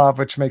course, is love,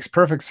 which makes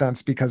perfect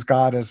sense because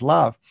God is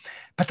love.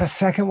 But the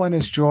second one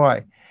is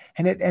joy.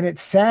 And it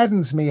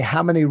saddens me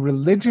how many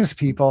religious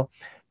people,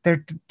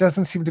 there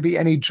doesn't seem to be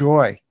any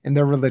joy in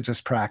their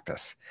religious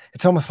practice.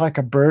 It's almost like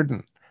a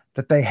burden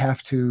that they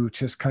have to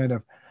just kind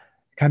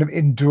of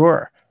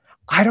endure.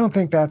 I don't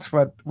think that's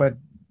what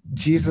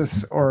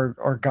Jesus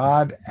or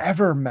God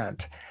ever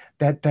meant.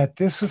 That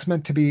this was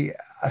meant to be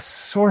a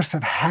source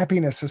of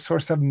happiness, a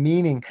source of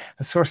meaning,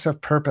 a source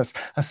of purpose,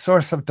 a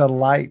source of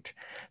delight,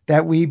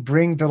 that we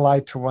bring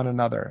delight to one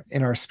another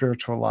in our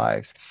spiritual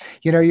lives.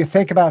 You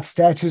think about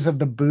statues of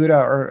the Buddha,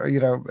 or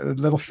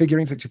little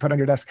figurines that you put on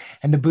your desk,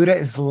 and the Buddha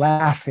is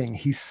laughing,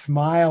 he's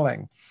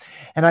smiling.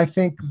 And I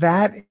think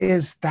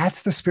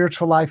that's the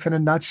spiritual life in a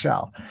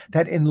nutshell,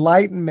 that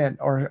enlightenment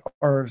or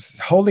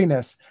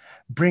holiness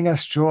bring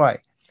us joy.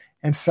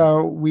 And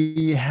so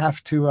we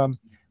have to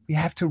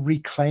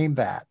reclaim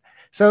that.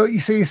 So you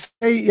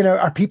say,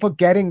 are people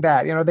getting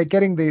that? Are they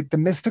getting the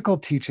mystical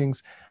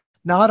teachings?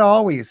 Not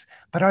always,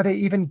 but are they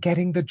even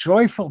getting the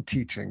joyful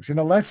teachings?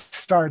 Let's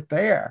start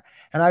there.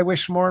 And I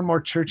wish more and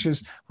more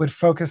churches would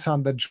focus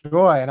on the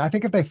joy. And I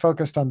think if they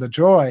focused on the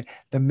joy,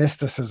 the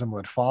mysticism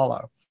would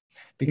follow,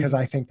 because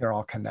I think they're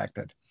all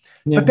connected.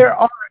 Yeah. But there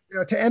are,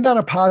 to end on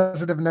a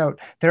positive note,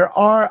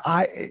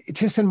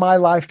 just in my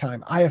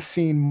lifetime, I have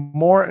seen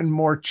more and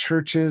more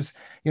churches,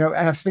 and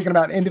I'm speaking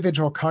about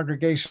individual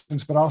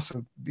congregations, but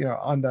also,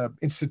 on the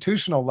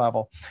institutional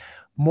level,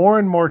 more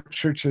and more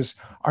churches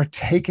are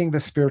taking the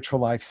spiritual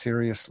life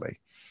seriously.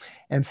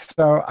 And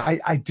so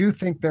I do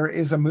think there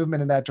is a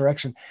movement in that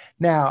direction.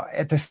 Now,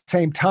 at the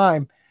same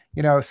time,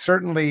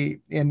 certainly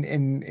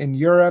in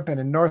Europe and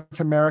in North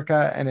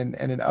America and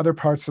in other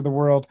parts of the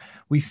world,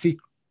 we see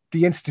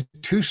the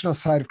institutional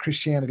side of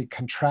Christianity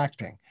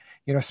contracting,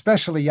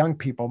 especially young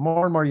people.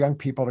 More and more young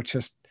people are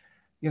just,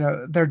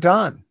 they're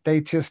done.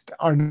 They just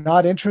are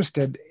not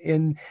interested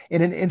in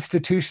an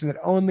institution that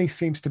only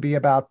seems to be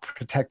about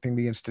protecting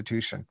the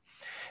institution.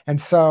 And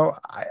so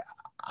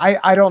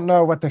I don't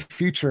know what the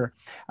future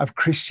of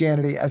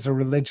Christianity as a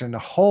religion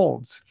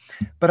holds,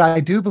 but I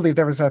do believe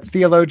there was a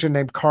theologian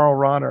named Karl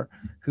Rahner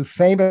who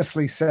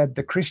famously said,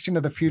 the Christian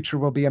of the future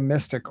will be a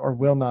mystic or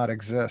will not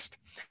exist.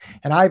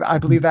 And I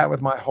believe that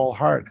with my whole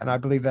heart. And I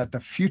believe that the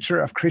future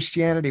of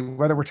Christianity,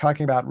 whether we're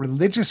talking about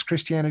religious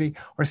Christianity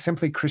or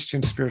simply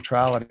Christian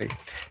spirituality,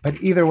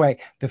 but either way,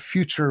 the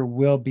future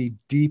will be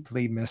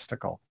deeply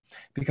mystical,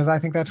 because I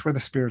think that's where the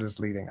Spirit is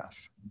leading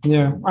us.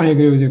 Yeah, I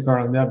agree with you,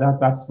 Carl.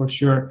 That's for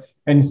sure.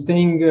 And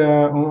staying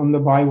on the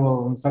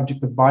Bible, on the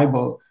subject of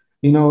Bible,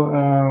 we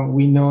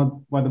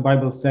know what the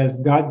Bible says.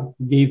 God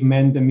gave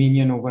man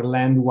dominion over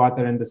land,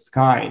 water, and the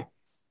sky.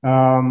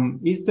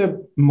 Is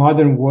the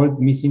modern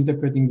world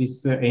misinterpreting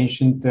this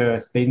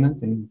ancient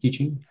statement and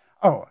teaching?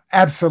 Oh,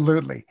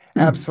 absolutely.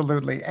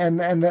 Absolutely. And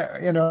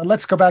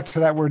let's go back to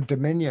that word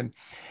dominion,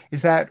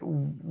 is that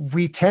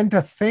we tend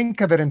to think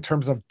of it in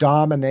terms of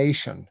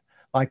domination,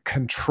 like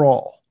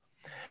control.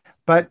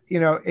 But,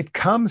 it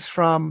comes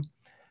from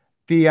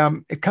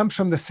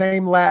the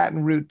same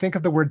Latin root. Think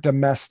of the word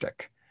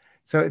domestic.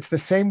 So it's the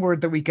same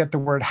word that we get the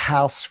word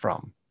house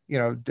from,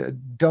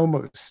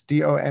 domus,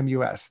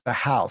 D-O-M-U-S, the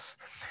house.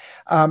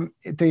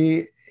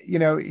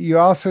 You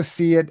also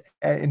see it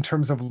in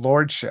terms of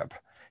lordship,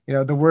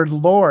 the word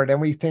Lord. And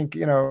we think,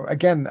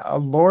 again, a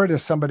Lord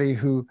is somebody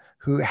who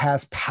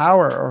has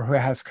power or who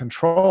has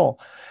control.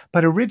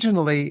 But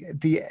originally,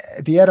 the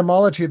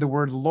etymology of the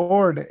word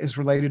Lord is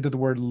related to the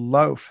word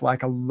loaf,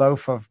 like a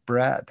loaf of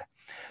bread.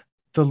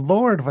 The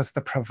Lord was the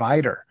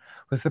provider,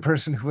 was the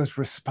person who was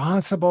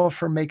responsible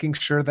for making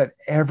sure that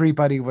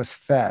everybody was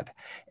fed,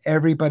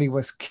 everybody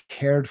was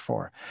cared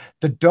for.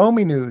 The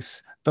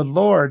Dominus, the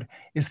Lord,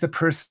 is the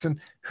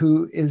person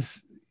who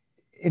is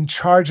in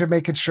charge of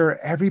making sure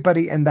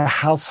everybody in the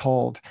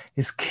household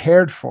is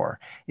cared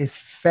for, is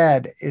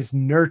fed, is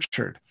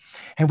nurtured.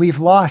 And we've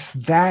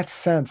lost that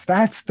sense.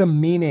 That's the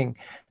meaning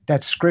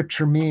that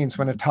Scripture means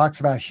when it talks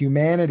about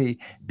humanity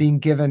being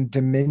given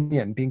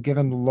dominion, being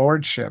given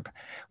lordship.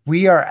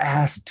 We are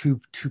asked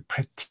to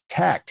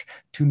protect,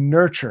 to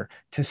nurture,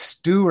 to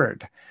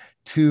steward,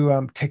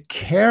 to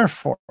care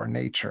for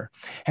nature.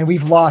 And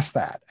we've lost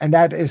that. And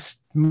that is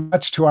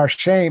much to our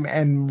shame,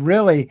 and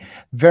really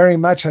very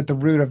much at the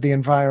root of the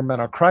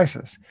environmental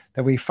crisis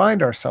that we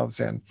find ourselves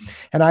in.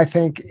 And I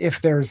think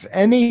if there's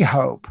any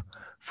hope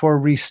for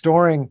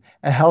restoring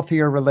a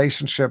healthier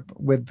relationship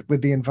with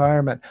the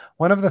environment,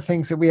 one of the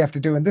things that we have to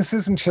do, and this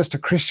isn't just a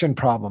Christian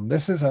problem,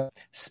 this is a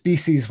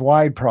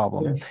species-wide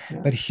problem,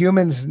 but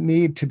humans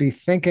need to be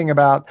thinking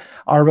about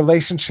our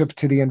relationship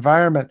to the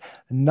environment,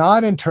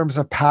 not in terms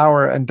of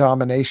power and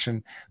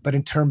domination, but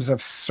in terms of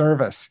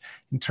service,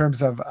 in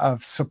terms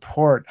of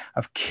support,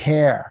 of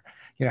care.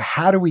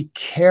 How do we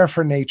care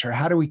for nature?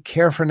 How do we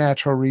care for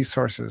natural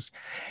resources?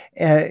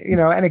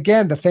 And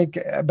again, to think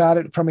about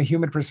it from a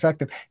human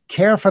perspective,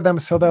 care for them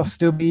so they'll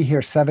still be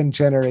here 7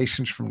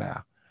 generations from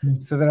now,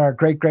 so that our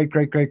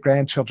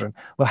great-great-great-great-grandchildren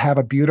will have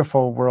a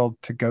beautiful world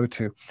to go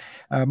to.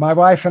 My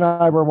wife and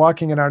I were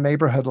walking in our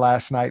neighborhood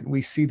last night, and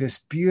we see this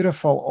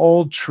beautiful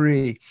old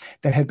tree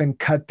that had been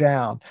cut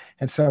down.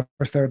 And so, of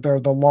course, there are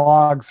the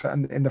logs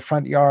in the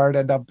front yard,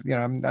 and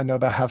I know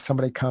they'll have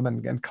somebody come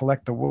and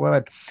collect the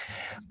wood.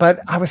 But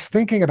I was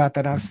thinking about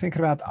that. I was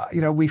thinking about,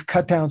 we've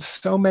cut down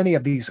so many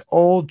of these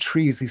old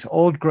trees, these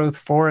old growth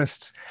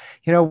forests.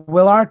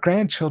 Will our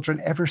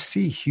grandchildren ever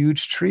see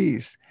huge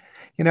trees?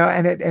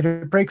 And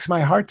it breaks my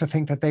heart to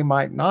think that they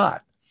might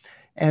not.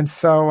 And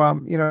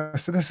so,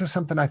 so this is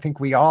something I think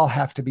we all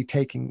have to be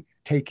taking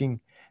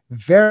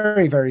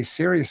very, very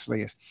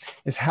seriously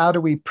is how do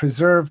we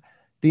preserve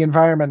the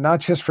environment, not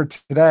just for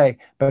today,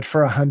 but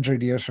for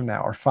 100 years from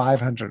now, or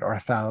 500 or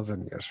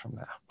 1,000 years from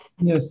now.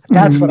 Yes,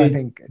 That's what I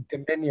indeed. think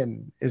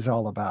dominion is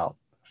all about.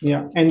 So,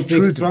 Yeah, and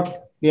true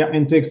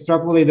dominion. to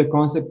extrapolate the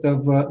concept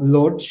of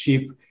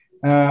lordship,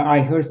 I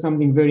heard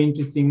something very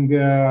interesting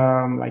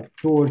like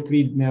 2 or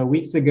 3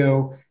 weeks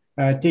ago,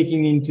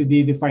 taking into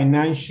the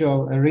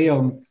financial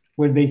realm,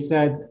 where they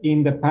said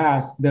in the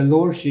past the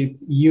lordship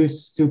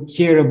used to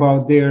care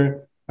about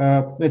their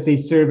let's say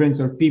servants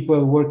or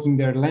people working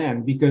their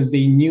land, because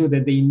they knew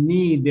that they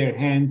need their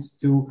hands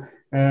to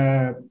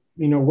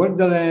work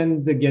the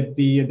land, get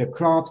the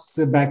crops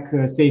back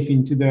safe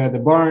into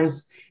the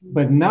barns.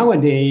 But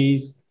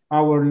nowadays,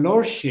 our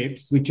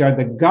lordships, which are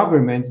the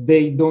governments,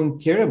 they don't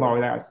care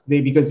about us.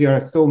 Because there are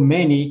so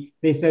many,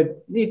 they said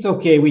it's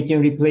okay, we can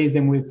replace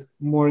them with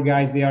more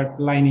guys. They are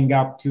lining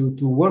up to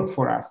work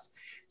for us.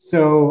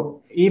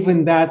 So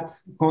even that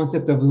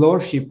concept of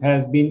lordship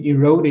has been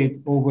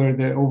eroded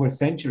over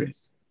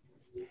centuries.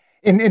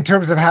 In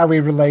terms of how we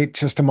relate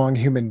just among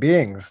human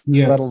beings,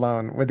 let Yes.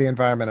 alone with the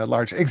environment at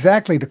large.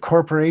 Exactly, the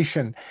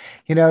corporation.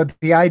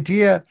 The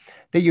idea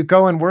that you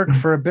go and work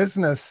for a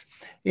business,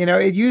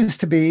 it used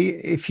to be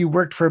if you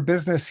worked for a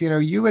business,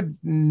 you would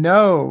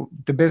know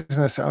the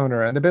business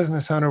owner, and the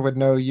business owner would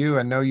know you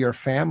and know your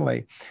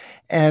family.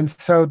 And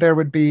so there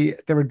would be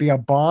a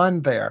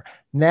bond there.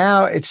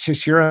 Now it's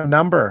just you're a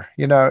number,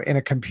 in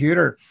a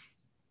computer.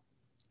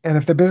 And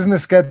if the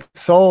business gets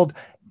sold,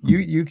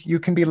 you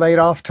can be laid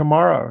off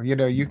tomorrow.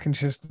 You can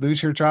just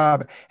lose your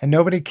job and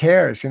nobody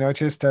cares.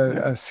 Just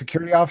a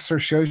security officer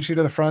shows you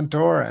to the front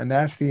door and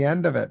that's the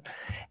end of it.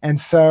 And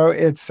so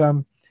it's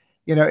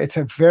it's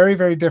a very,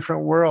 very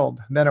different world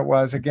than it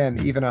was, again,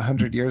 even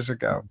 100 years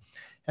ago.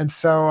 And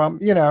so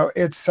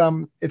it's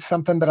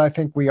something that I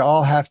think we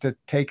all have to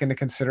take into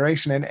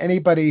consideration. And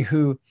anybody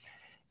who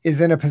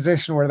is in a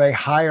position where they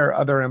hire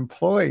other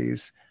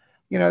employees,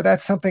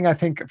 that's something I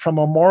think from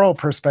a moral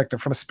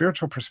perspective, from a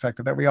spiritual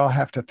perspective, that we all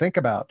have to think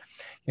about.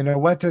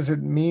 What does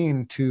it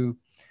mean to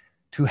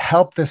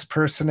help this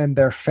person and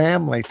their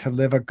family to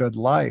live a good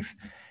life?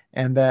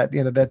 And that,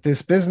 that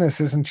this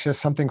business isn't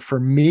just something for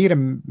me to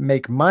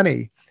make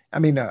money. I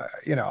mean,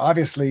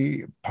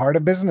 obviously part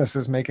of business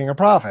is making a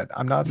profit.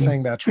 I'm not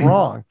saying that's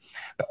wrong,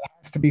 but it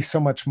has to be so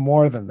much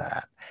more than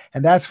that.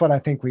 And that's what I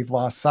think we've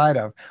lost sight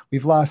of.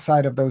 We've lost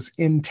sight of those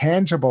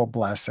intangible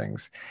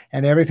blessings,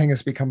 and everything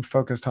has become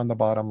focused on the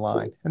bottom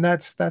line. And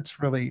that's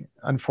really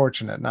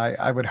unfortunate. And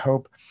I would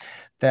hope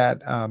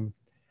that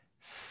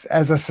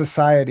as a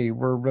society,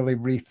 we're really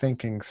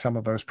rethinking some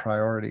of those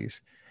priorities.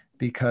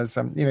 Because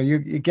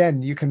you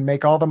can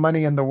make all the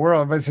money in the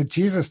world. As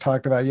Jesus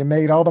talked about, you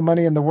made all the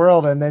money in the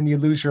world and then you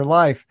lose your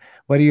life.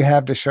 What do you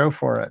have to show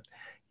for it?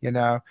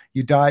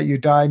 You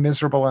die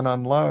miserable and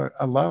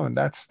alone.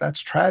 That's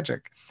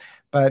tragic.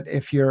 But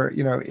if you're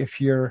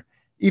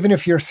even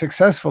if you're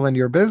successful in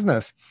your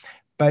business,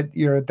 but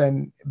you're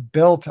then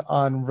built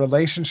on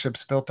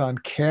relationships, built on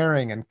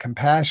caring and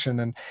compassion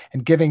and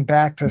giving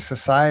back to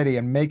society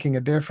and making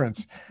a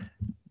difference,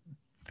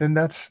 then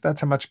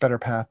that's a much better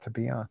path to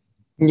be on.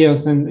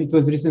 Yes, and it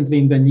was recently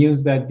in the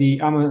news that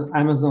the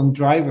Amazon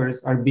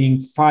drivers are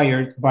being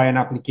fired by an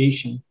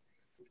application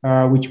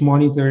which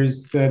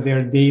monitors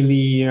their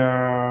daily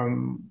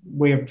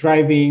way of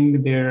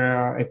driving,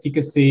 their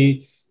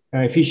efficiency,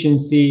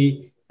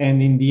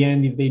 and in the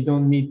end, if they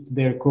don't meet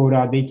their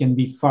quota, they can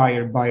be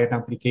fired by an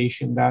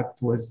application. That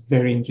was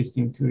very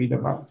interesting to read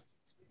about.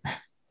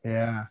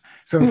 Yeah.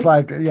 So it's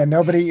like,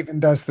 nobody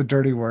even does the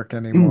dirty work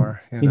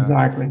anymore.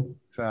 Exactly.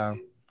 So,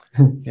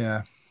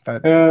 yeah.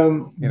 But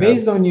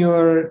based on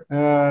your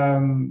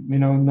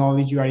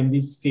knowledge, you are in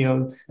this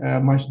field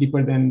much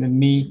deeper than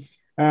me.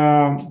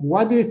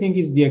 What do you think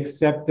is the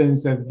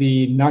acceptance of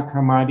the Nag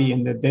Hammadi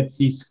and the Dead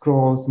Sea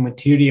Scrolls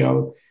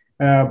material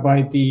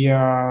by the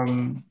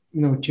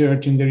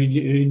church and the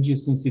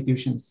religious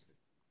institutions?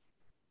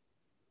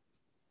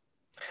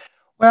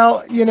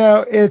 Well,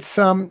 it's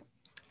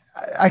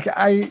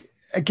I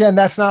again,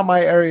 that's not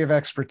my area of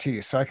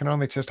expertise, so I can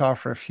only just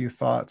offer a few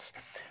thoughts.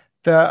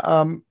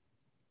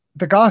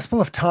 The Gospel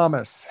of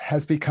Thomas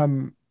has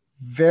become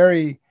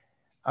very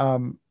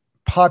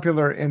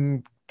popular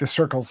in the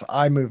circles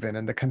I move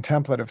in the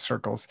contemplative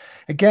circles,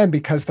 again,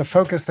 because the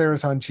focus there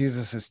is on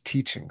Jesus's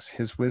teachings,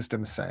 his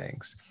wisdom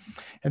sayings.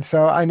 And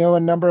so I know a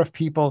number of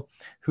people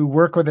who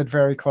work with it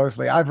very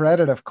closely. I've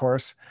read it, of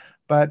course,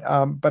 but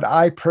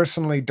I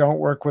personally don't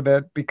work with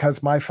it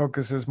because my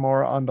focus is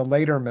more on the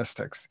later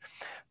mystics.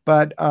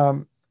 But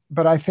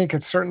I think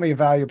it's certainly a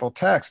valuable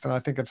text, and I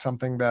think it's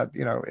something that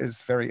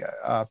is very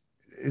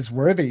is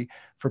worthy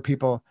for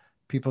people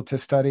to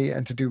study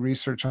and to do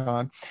research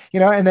on,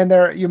 and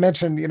then you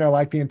mentioned,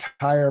 like the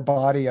entire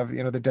body of,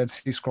 the Dead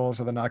Sea Scrolls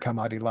of the Nag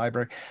Hammadi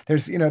library.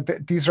 There's,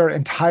 these are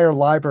entire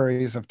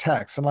libraries of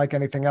texts. And like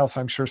anything else,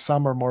 I'm sure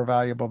some are more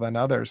valuable than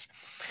others.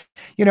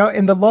 In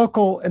the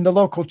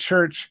local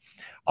church,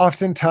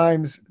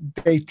 oftentimes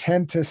they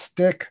tend to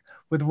stick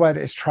with what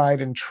is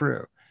tried and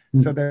true.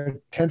 So there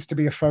tends to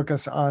be a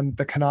focus on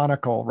the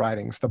canonical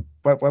writings,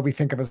 what we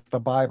think of as the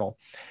Bible.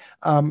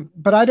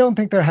 But I don't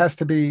think there has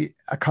to be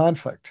a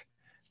conflict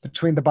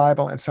between the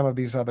Bible and some of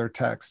these other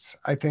texts.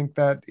 I think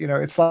that,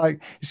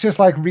 it's just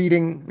like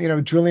reading,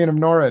 Julian of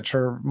Norwich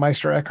or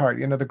Meister Eckhart,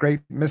 the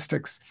great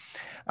mystics.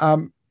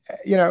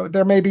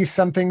 There may be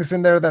some things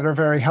in there that are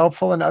very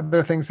helpful and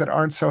other things that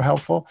aren't so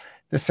helpful.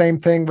 The same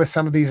thing with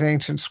some of these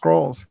ancient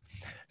scrolls.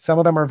 Some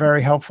of them are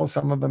very helpful.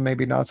 Some of them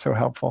maybe not so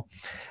helpful.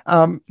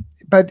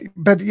 But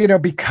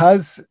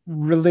because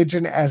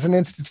religion as an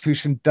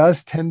institution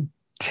does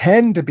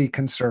tend to be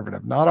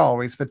conservative, not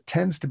always, but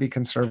tends to be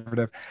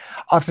conservative.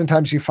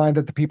 Oftentimes you find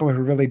that the people who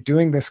are really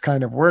doing this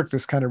kind of work,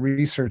 this kind of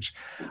research,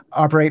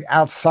 operate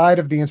outside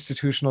of the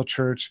institutional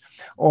church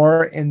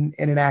or in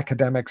an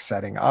academic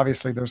setting.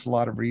 Obviously, there's a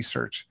lot of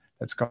research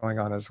that's going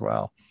on as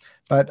well.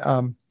 But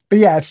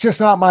yeah, it's just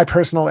not my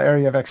personal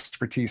area of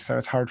expertise, so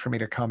it's hard for me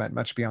to comment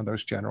much beyond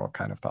those general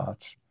kind of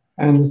thoughts.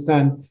 I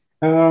understand.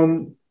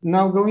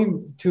 Now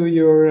going to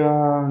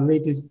your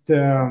latest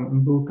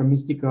book, A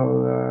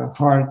Mystical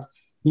Heart,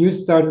 you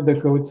started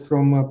the quote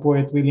from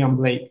poet William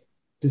Blake: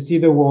 "To see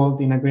the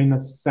world in a grain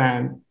of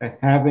sand, a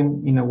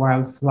heaven in a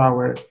wild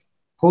flower,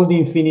 hold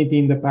infinity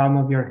in the palm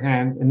of your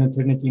hand and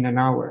eternity in an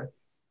hour."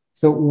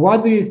 So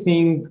what do you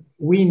think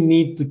we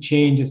need to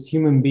change as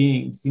human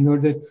beings in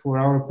order for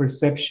our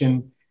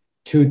perception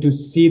to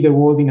see the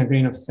world in a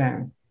grain of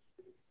sand?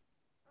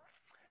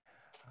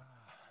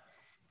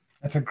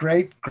 That's a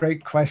great,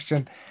 great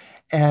question.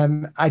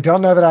 And I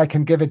don't know that I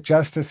can give it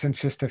justice in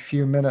just a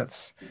few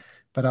minutes,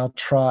 but I'll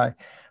try.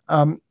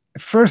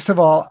 First of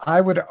all, I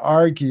would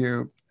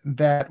argue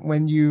that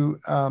when you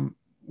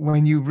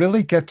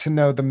really get to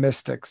know the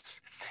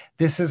mystics,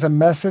 this is a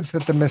message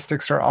that the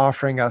mystics are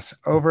offering us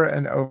over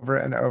and over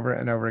and over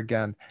and over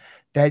again,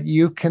 that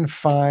you can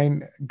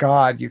find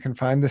God, you can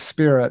find the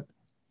Spirit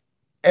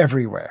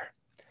everywhere.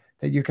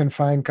 That you can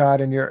find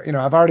God in your,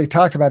 I've already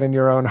talked about in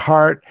your own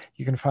heart.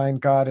 You can find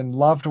God in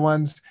loved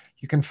ones.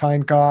 You can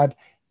find God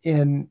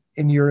in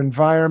your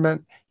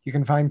environment. You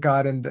can find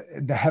God in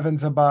the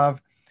heavens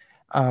above,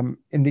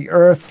 in the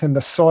earth, in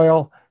the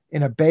soil,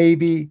 in a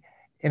baby,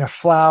 in a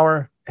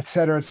flower, et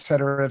cetera, et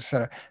cetera, et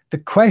cetera. The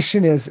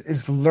question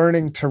is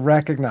learning to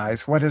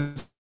recognize what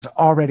is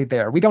already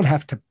there. We don't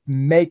have to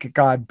make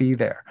God be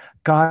there.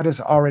 God is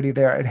already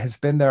there and has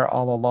been there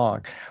all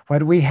along.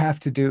 What we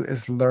have to do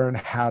is learn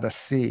how to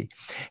see.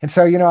 And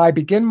so, I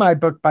begin my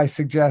book by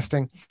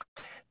suggesting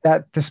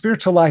that the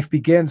spiritual life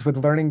begins with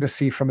learning to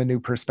see from a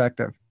new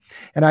perspective.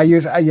 And I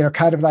use,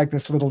 kind of like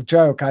this little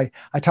joke. I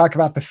talk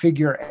about the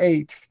figure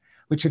 8,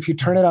 which if you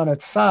turn it on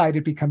its side,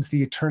 it becomes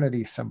the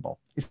eternity symbol.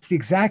 It's the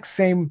exact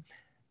same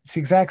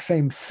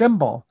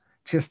symbol,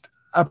 just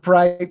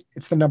upright.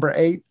 It's the number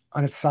 8.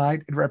 On its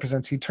side, it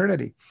represents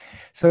eternity.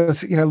 So,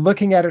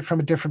 looking at it from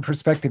a different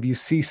perspective, you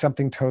see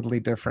something totally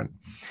different.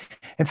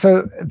 And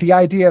so the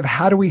idea of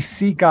how do we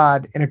see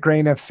God in a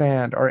grain of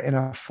sand or in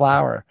a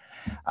flower?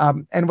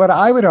 And what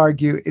I would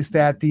argue is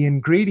that the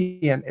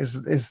ingredient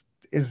is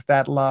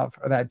that love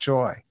or that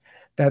joy,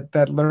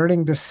 that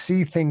learning to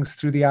see things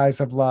through the eyes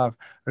of love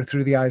or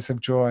through the eyes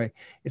of joy.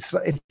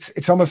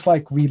 It's almost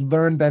like we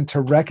learn then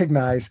to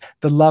recognize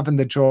the love and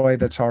the joy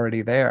that's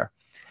already there.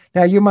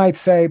 Now you might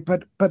say,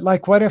 but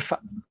what if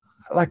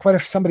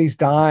somebody's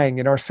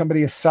dying, or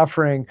somebody is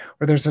suffering,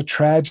 or there's a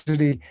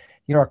tragedy,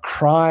 a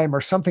crime or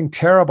something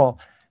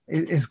terrible?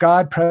 Is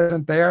God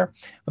present there?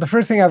 Well, the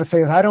first thing I would say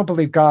is I don't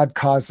believe God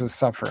causes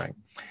suffering,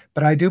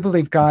 but I do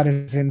believe God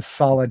is in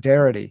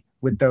solidarity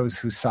with those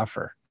who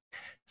suffer.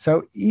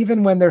 So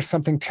even when there's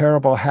something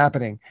terrible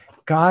happening,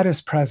 God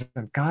is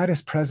present. God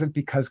is present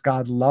because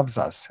God loves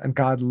us, and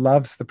God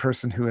loves the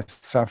person who is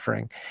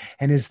suffering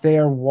and is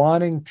there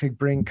wanting to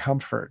bring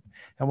comfort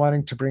and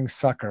wanting to bring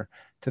succor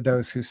to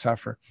those who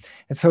suffer.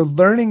 And so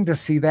learning to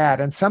see that,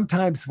 and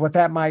sometimes what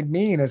that might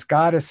mean is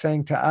God is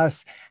saying to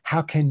us,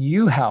 how can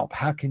you help?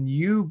 How can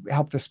you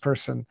help this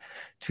person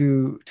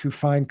to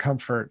find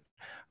comfort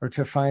or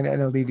to find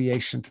an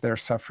alleviation to their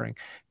suffering?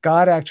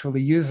 God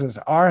actually uses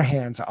our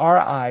hands, our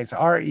eyes,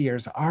 our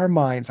ears, our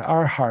minds,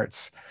 our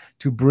hearts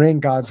to bring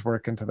God's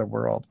work into the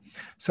world.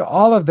 So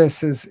all of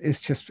this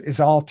is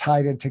all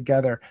tied in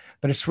together,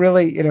 but it's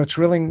really, it's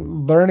really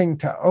learning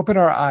to open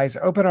our eyes,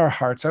 open our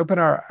hearts, open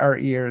our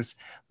ears,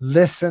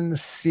 listen,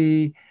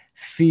 see,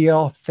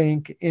 feel,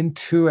 think,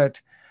 intuit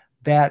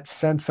that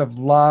sense of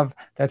love,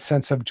 that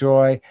sense of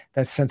joy,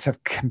 that sense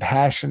of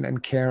compassion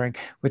and caring,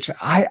 which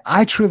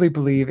I truly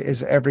believe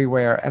is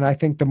everywhere. And I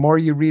think the more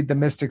you read the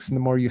mystics and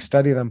the more you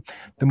study them,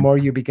 the more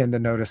you begin to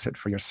notice it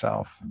for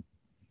yourself.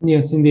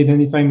 Yes, indeed.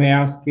 And if I may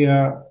ask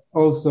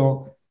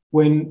also,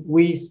 when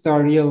we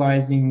start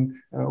realizing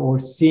or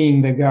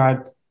seeing the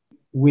God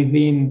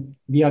within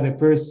the other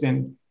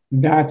person,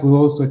 that will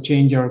also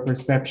change our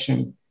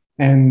perception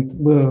and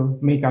will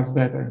make us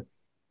better.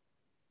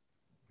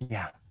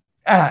 Yeah.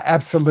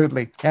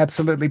 Absolutely.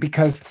 Absolutely.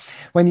 Because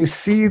when you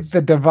see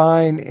the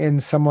divine in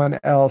someone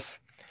else,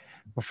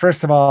 well,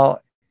 first of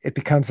all, it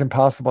becomes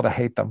impossible to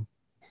hate them.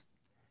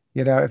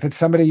 If it's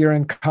somebody you're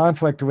in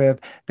conflict with,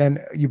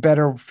 then you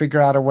better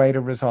figure out a way to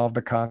resolve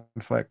the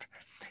conflict.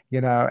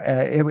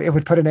 It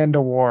would put an end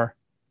to war.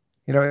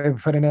 It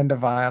would put an end to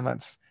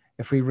violence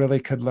if we really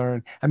could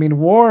learn. I mean,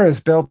 war is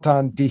built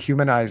on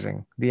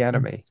dehumanizing the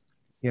enemy,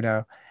 you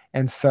know,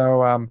 and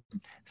so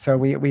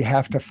we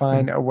have to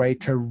find a way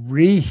to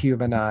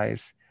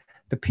rehumanize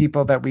the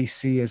people that we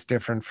see as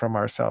different from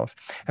ourselves.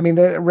 I mean,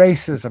 the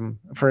racism,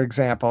 for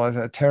example, is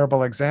a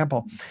terrible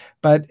example,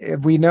 but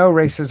we know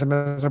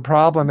racism is a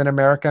problem in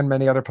America and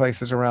many other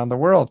places around the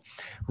world.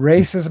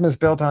 Racism is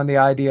built on the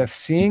idea of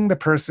seeing the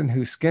person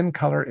whose skin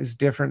color is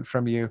different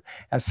from you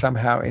as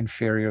somehow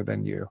inferior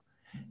than you,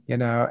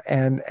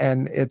 and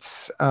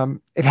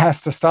it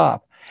has to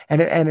stop.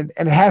 And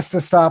it has to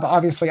stop,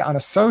 obviously, on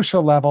a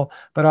social level,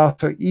 but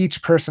also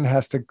each person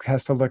has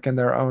to look in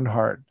their own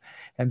heart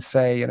and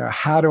say,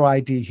 how do I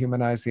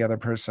dehumanize the other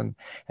person?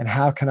 And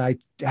how can I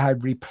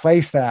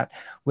replace that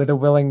with a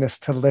willingness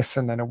to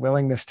listen and a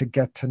willingness to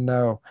get to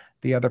know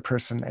the other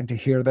person and to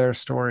hear their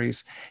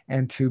stories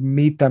and to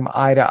meet them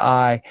eye to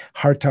eye,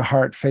 heart to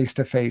heart, face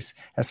to face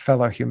as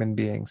fellow human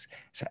beings?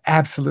 It's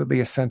absolutely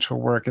essential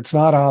work. It's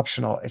not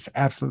optional. It's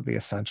absolutely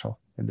essential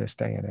in this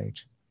day and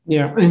age.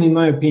 Yeah, and in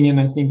my opinion,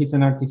 I think it's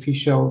an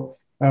artificial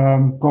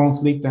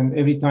conflict, and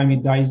every time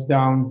it dies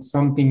down,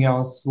 something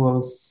else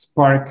will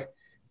spark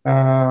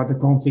the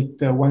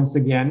conflict once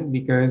again,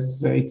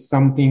 because it's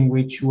something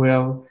which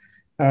will,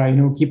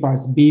 keep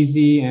us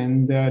busy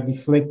and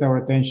deflect our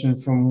attention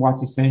from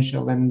what's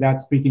essential. And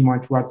that's pretty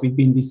much what we've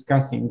been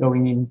discussing: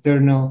 going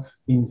internal,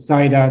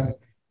 inside us,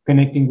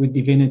 connecting with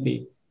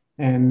divinity.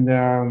 And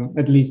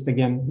at least,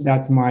 again,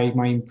 that's my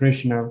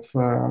impression of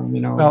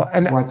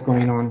what's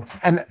going on.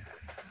 And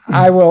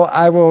I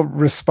will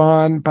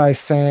respond by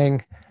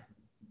saying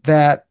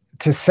that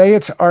to say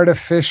it's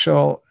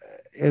artificial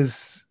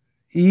is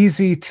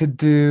easy to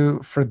do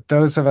for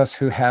those of us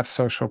who have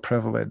social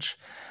privilege.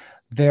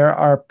 There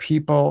are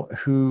people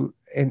who,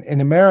 in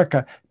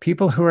America,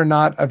 people who are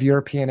not of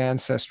European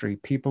ancestry,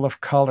 people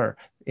of color,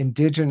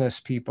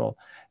 indigenous people,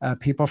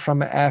 people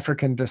from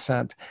African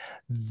descent.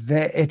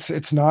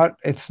 It's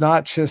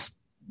not just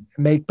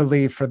make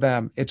believe for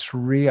them. It's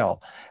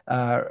real.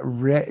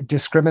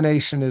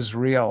 Discrimination is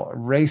real.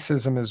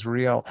 Racism is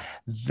real.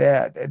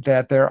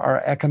 That there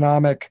are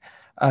economic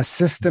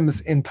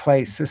systems in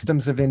place,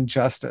 systems of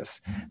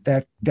injustice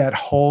that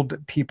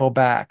hold people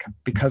back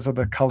because of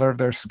the color of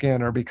their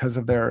skin or because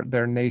of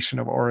their nation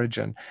of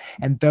origin.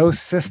 And those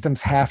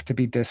systems have to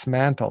be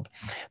dismantled.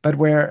 But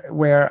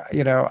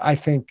where I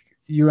think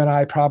you and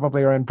I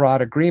probably are in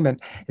broad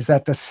agreement is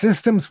that the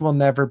systems will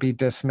never be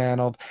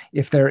dismantled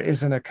if there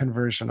isn't a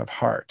conversion of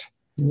heart.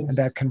 Yes. And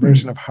that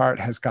conversion of heart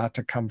has got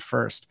to come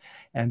first.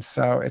 And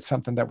so it's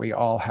something that we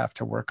all have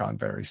to work on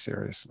very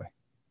seriously.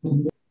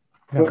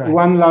 Okay.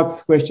 One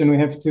last question. We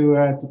have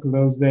to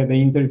close the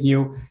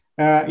interview.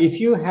 If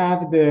you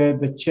have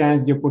the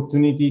chance, the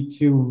opportunity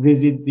to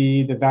visit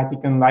the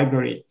Vatican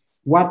Library,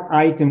 what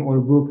item or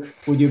book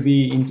would you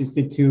be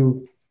interested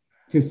to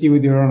see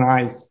with your own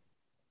eyes?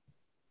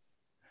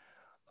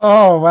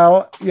 Oh,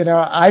 well,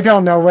 I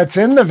don't know what's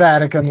in the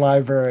Vatican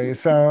Library.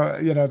 So,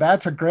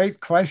 that's a great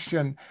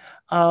question.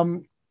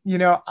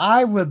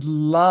 I would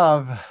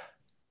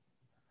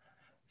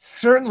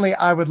certainly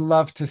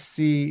to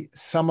see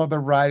some of the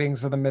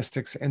writings of the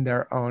mystics in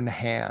their own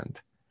hand.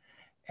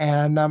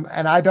 And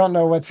I don't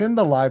know what's in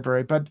the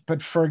library,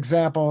 but for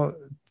example,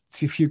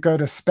 if you go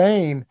to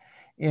Spain,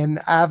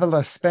 in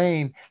Avila,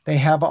 Spain, they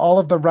have all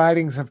of the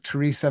writings of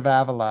Teresa of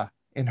Avila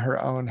in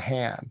her own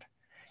hand.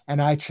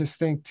 And I just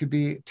think to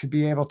be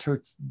able to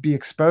be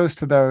exposed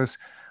to those,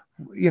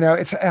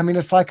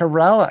 it's like a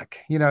relic,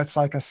 it's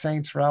like a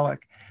saint's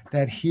relic,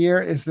 that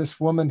here is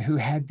this woman who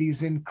had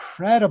these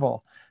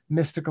incredible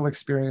mystical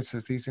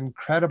experiences, these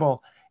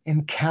incredible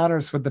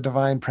encounters with the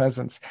divine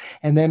presence,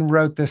 and then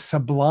wrote this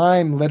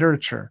sublime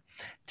literature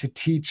to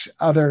teach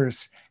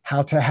others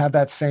how to have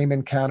that same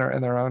encounter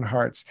in their own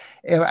hearts.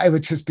 It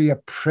would just be a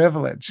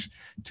privilege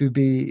to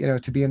be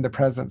in the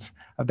presence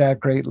of that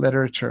great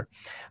literature.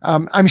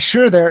 I'm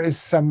sure there is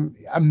some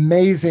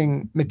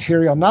amazing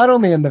material, not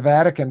only in the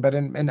Vatican, but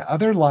in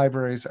other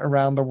libraries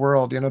around the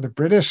world. The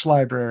British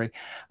Library,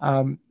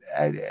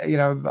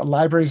 the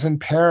libraries in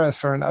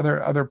Paris or in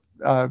other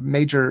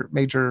major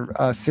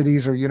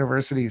cities or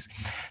universities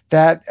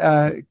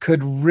that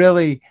could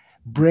really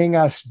bring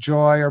us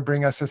joy or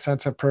bring us a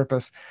sense of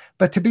purpose.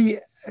 But to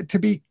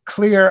be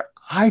clear,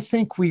 I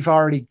think we've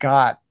already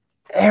got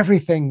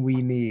everything we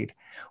need.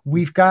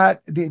 We've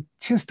got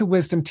just the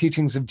wisdom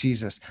teachings of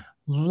Jesus.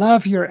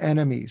 Love your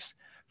enemies.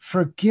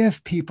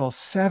 Forgive people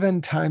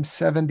 7 times,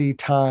 70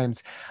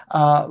 times.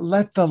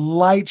 Let the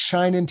light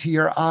shine into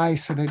your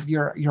eyes so that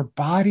your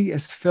body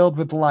is filled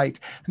with light.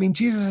 I mean,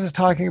 Jesus is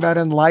talking about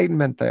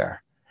enlightenment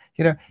there.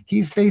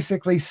 He's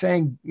basically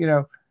saying,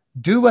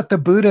 do what the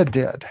Buddha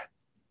did.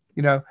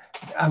 You know,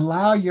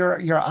 allow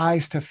your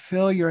eyes to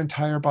fill your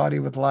entire body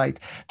with light.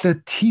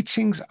 The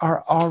teachings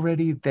are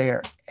already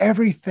there.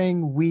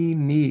 Everything we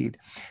need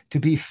to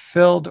be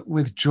filled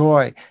with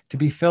joy, to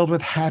be filled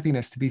with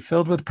happiness, to be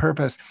filled with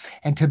purpose,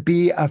 and to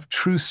be of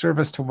true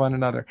service to one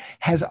another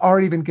has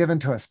already been given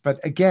to us.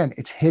 But again,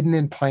 it's hidden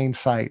in plain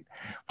sight.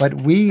 What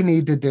we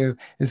need to do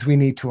is we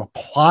need to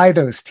apply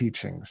those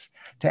teachings,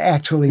 to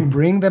actually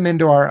bring them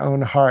into our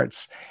own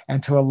hearts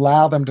and to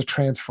allow them to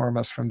transform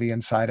us from the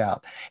inside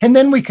out. And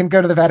then we can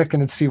go to the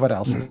Vatican and see what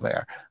else is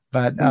there.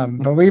 But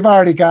we've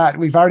already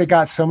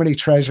got so many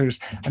treasures.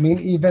 I mean,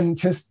 even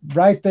just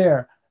right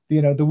there,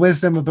 you know, the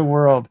wisdom of the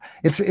world.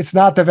 It's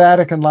not the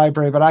Vatican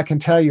Library, but I can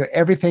tell you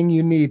everything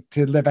you need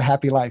to live a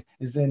happy life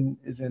is in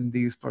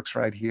these books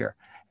right here.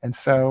 And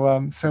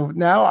so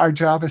now our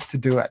job is to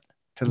do it,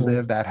 to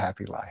live that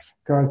happy life.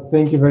 Carl,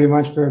 thank you very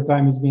much for your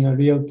time. It's been a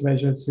real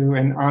pleasure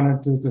and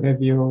honor to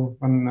have you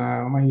on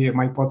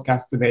my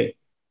podcast today.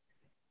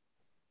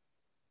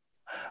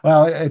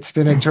 Well, it's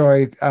been a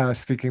joy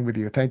speaking with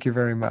you. Thank you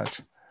very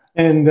much.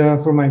 And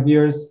for my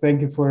viewers,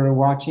 thank you for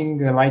watching.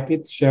 Like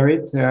it, share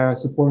it,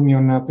 support me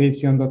on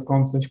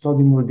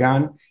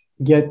patreon.com/ClaudiMurgan.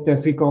 Get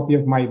a free copy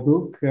of my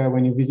book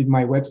when you visit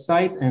my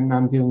website. And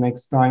until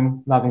next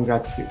time, love and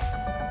gratitude.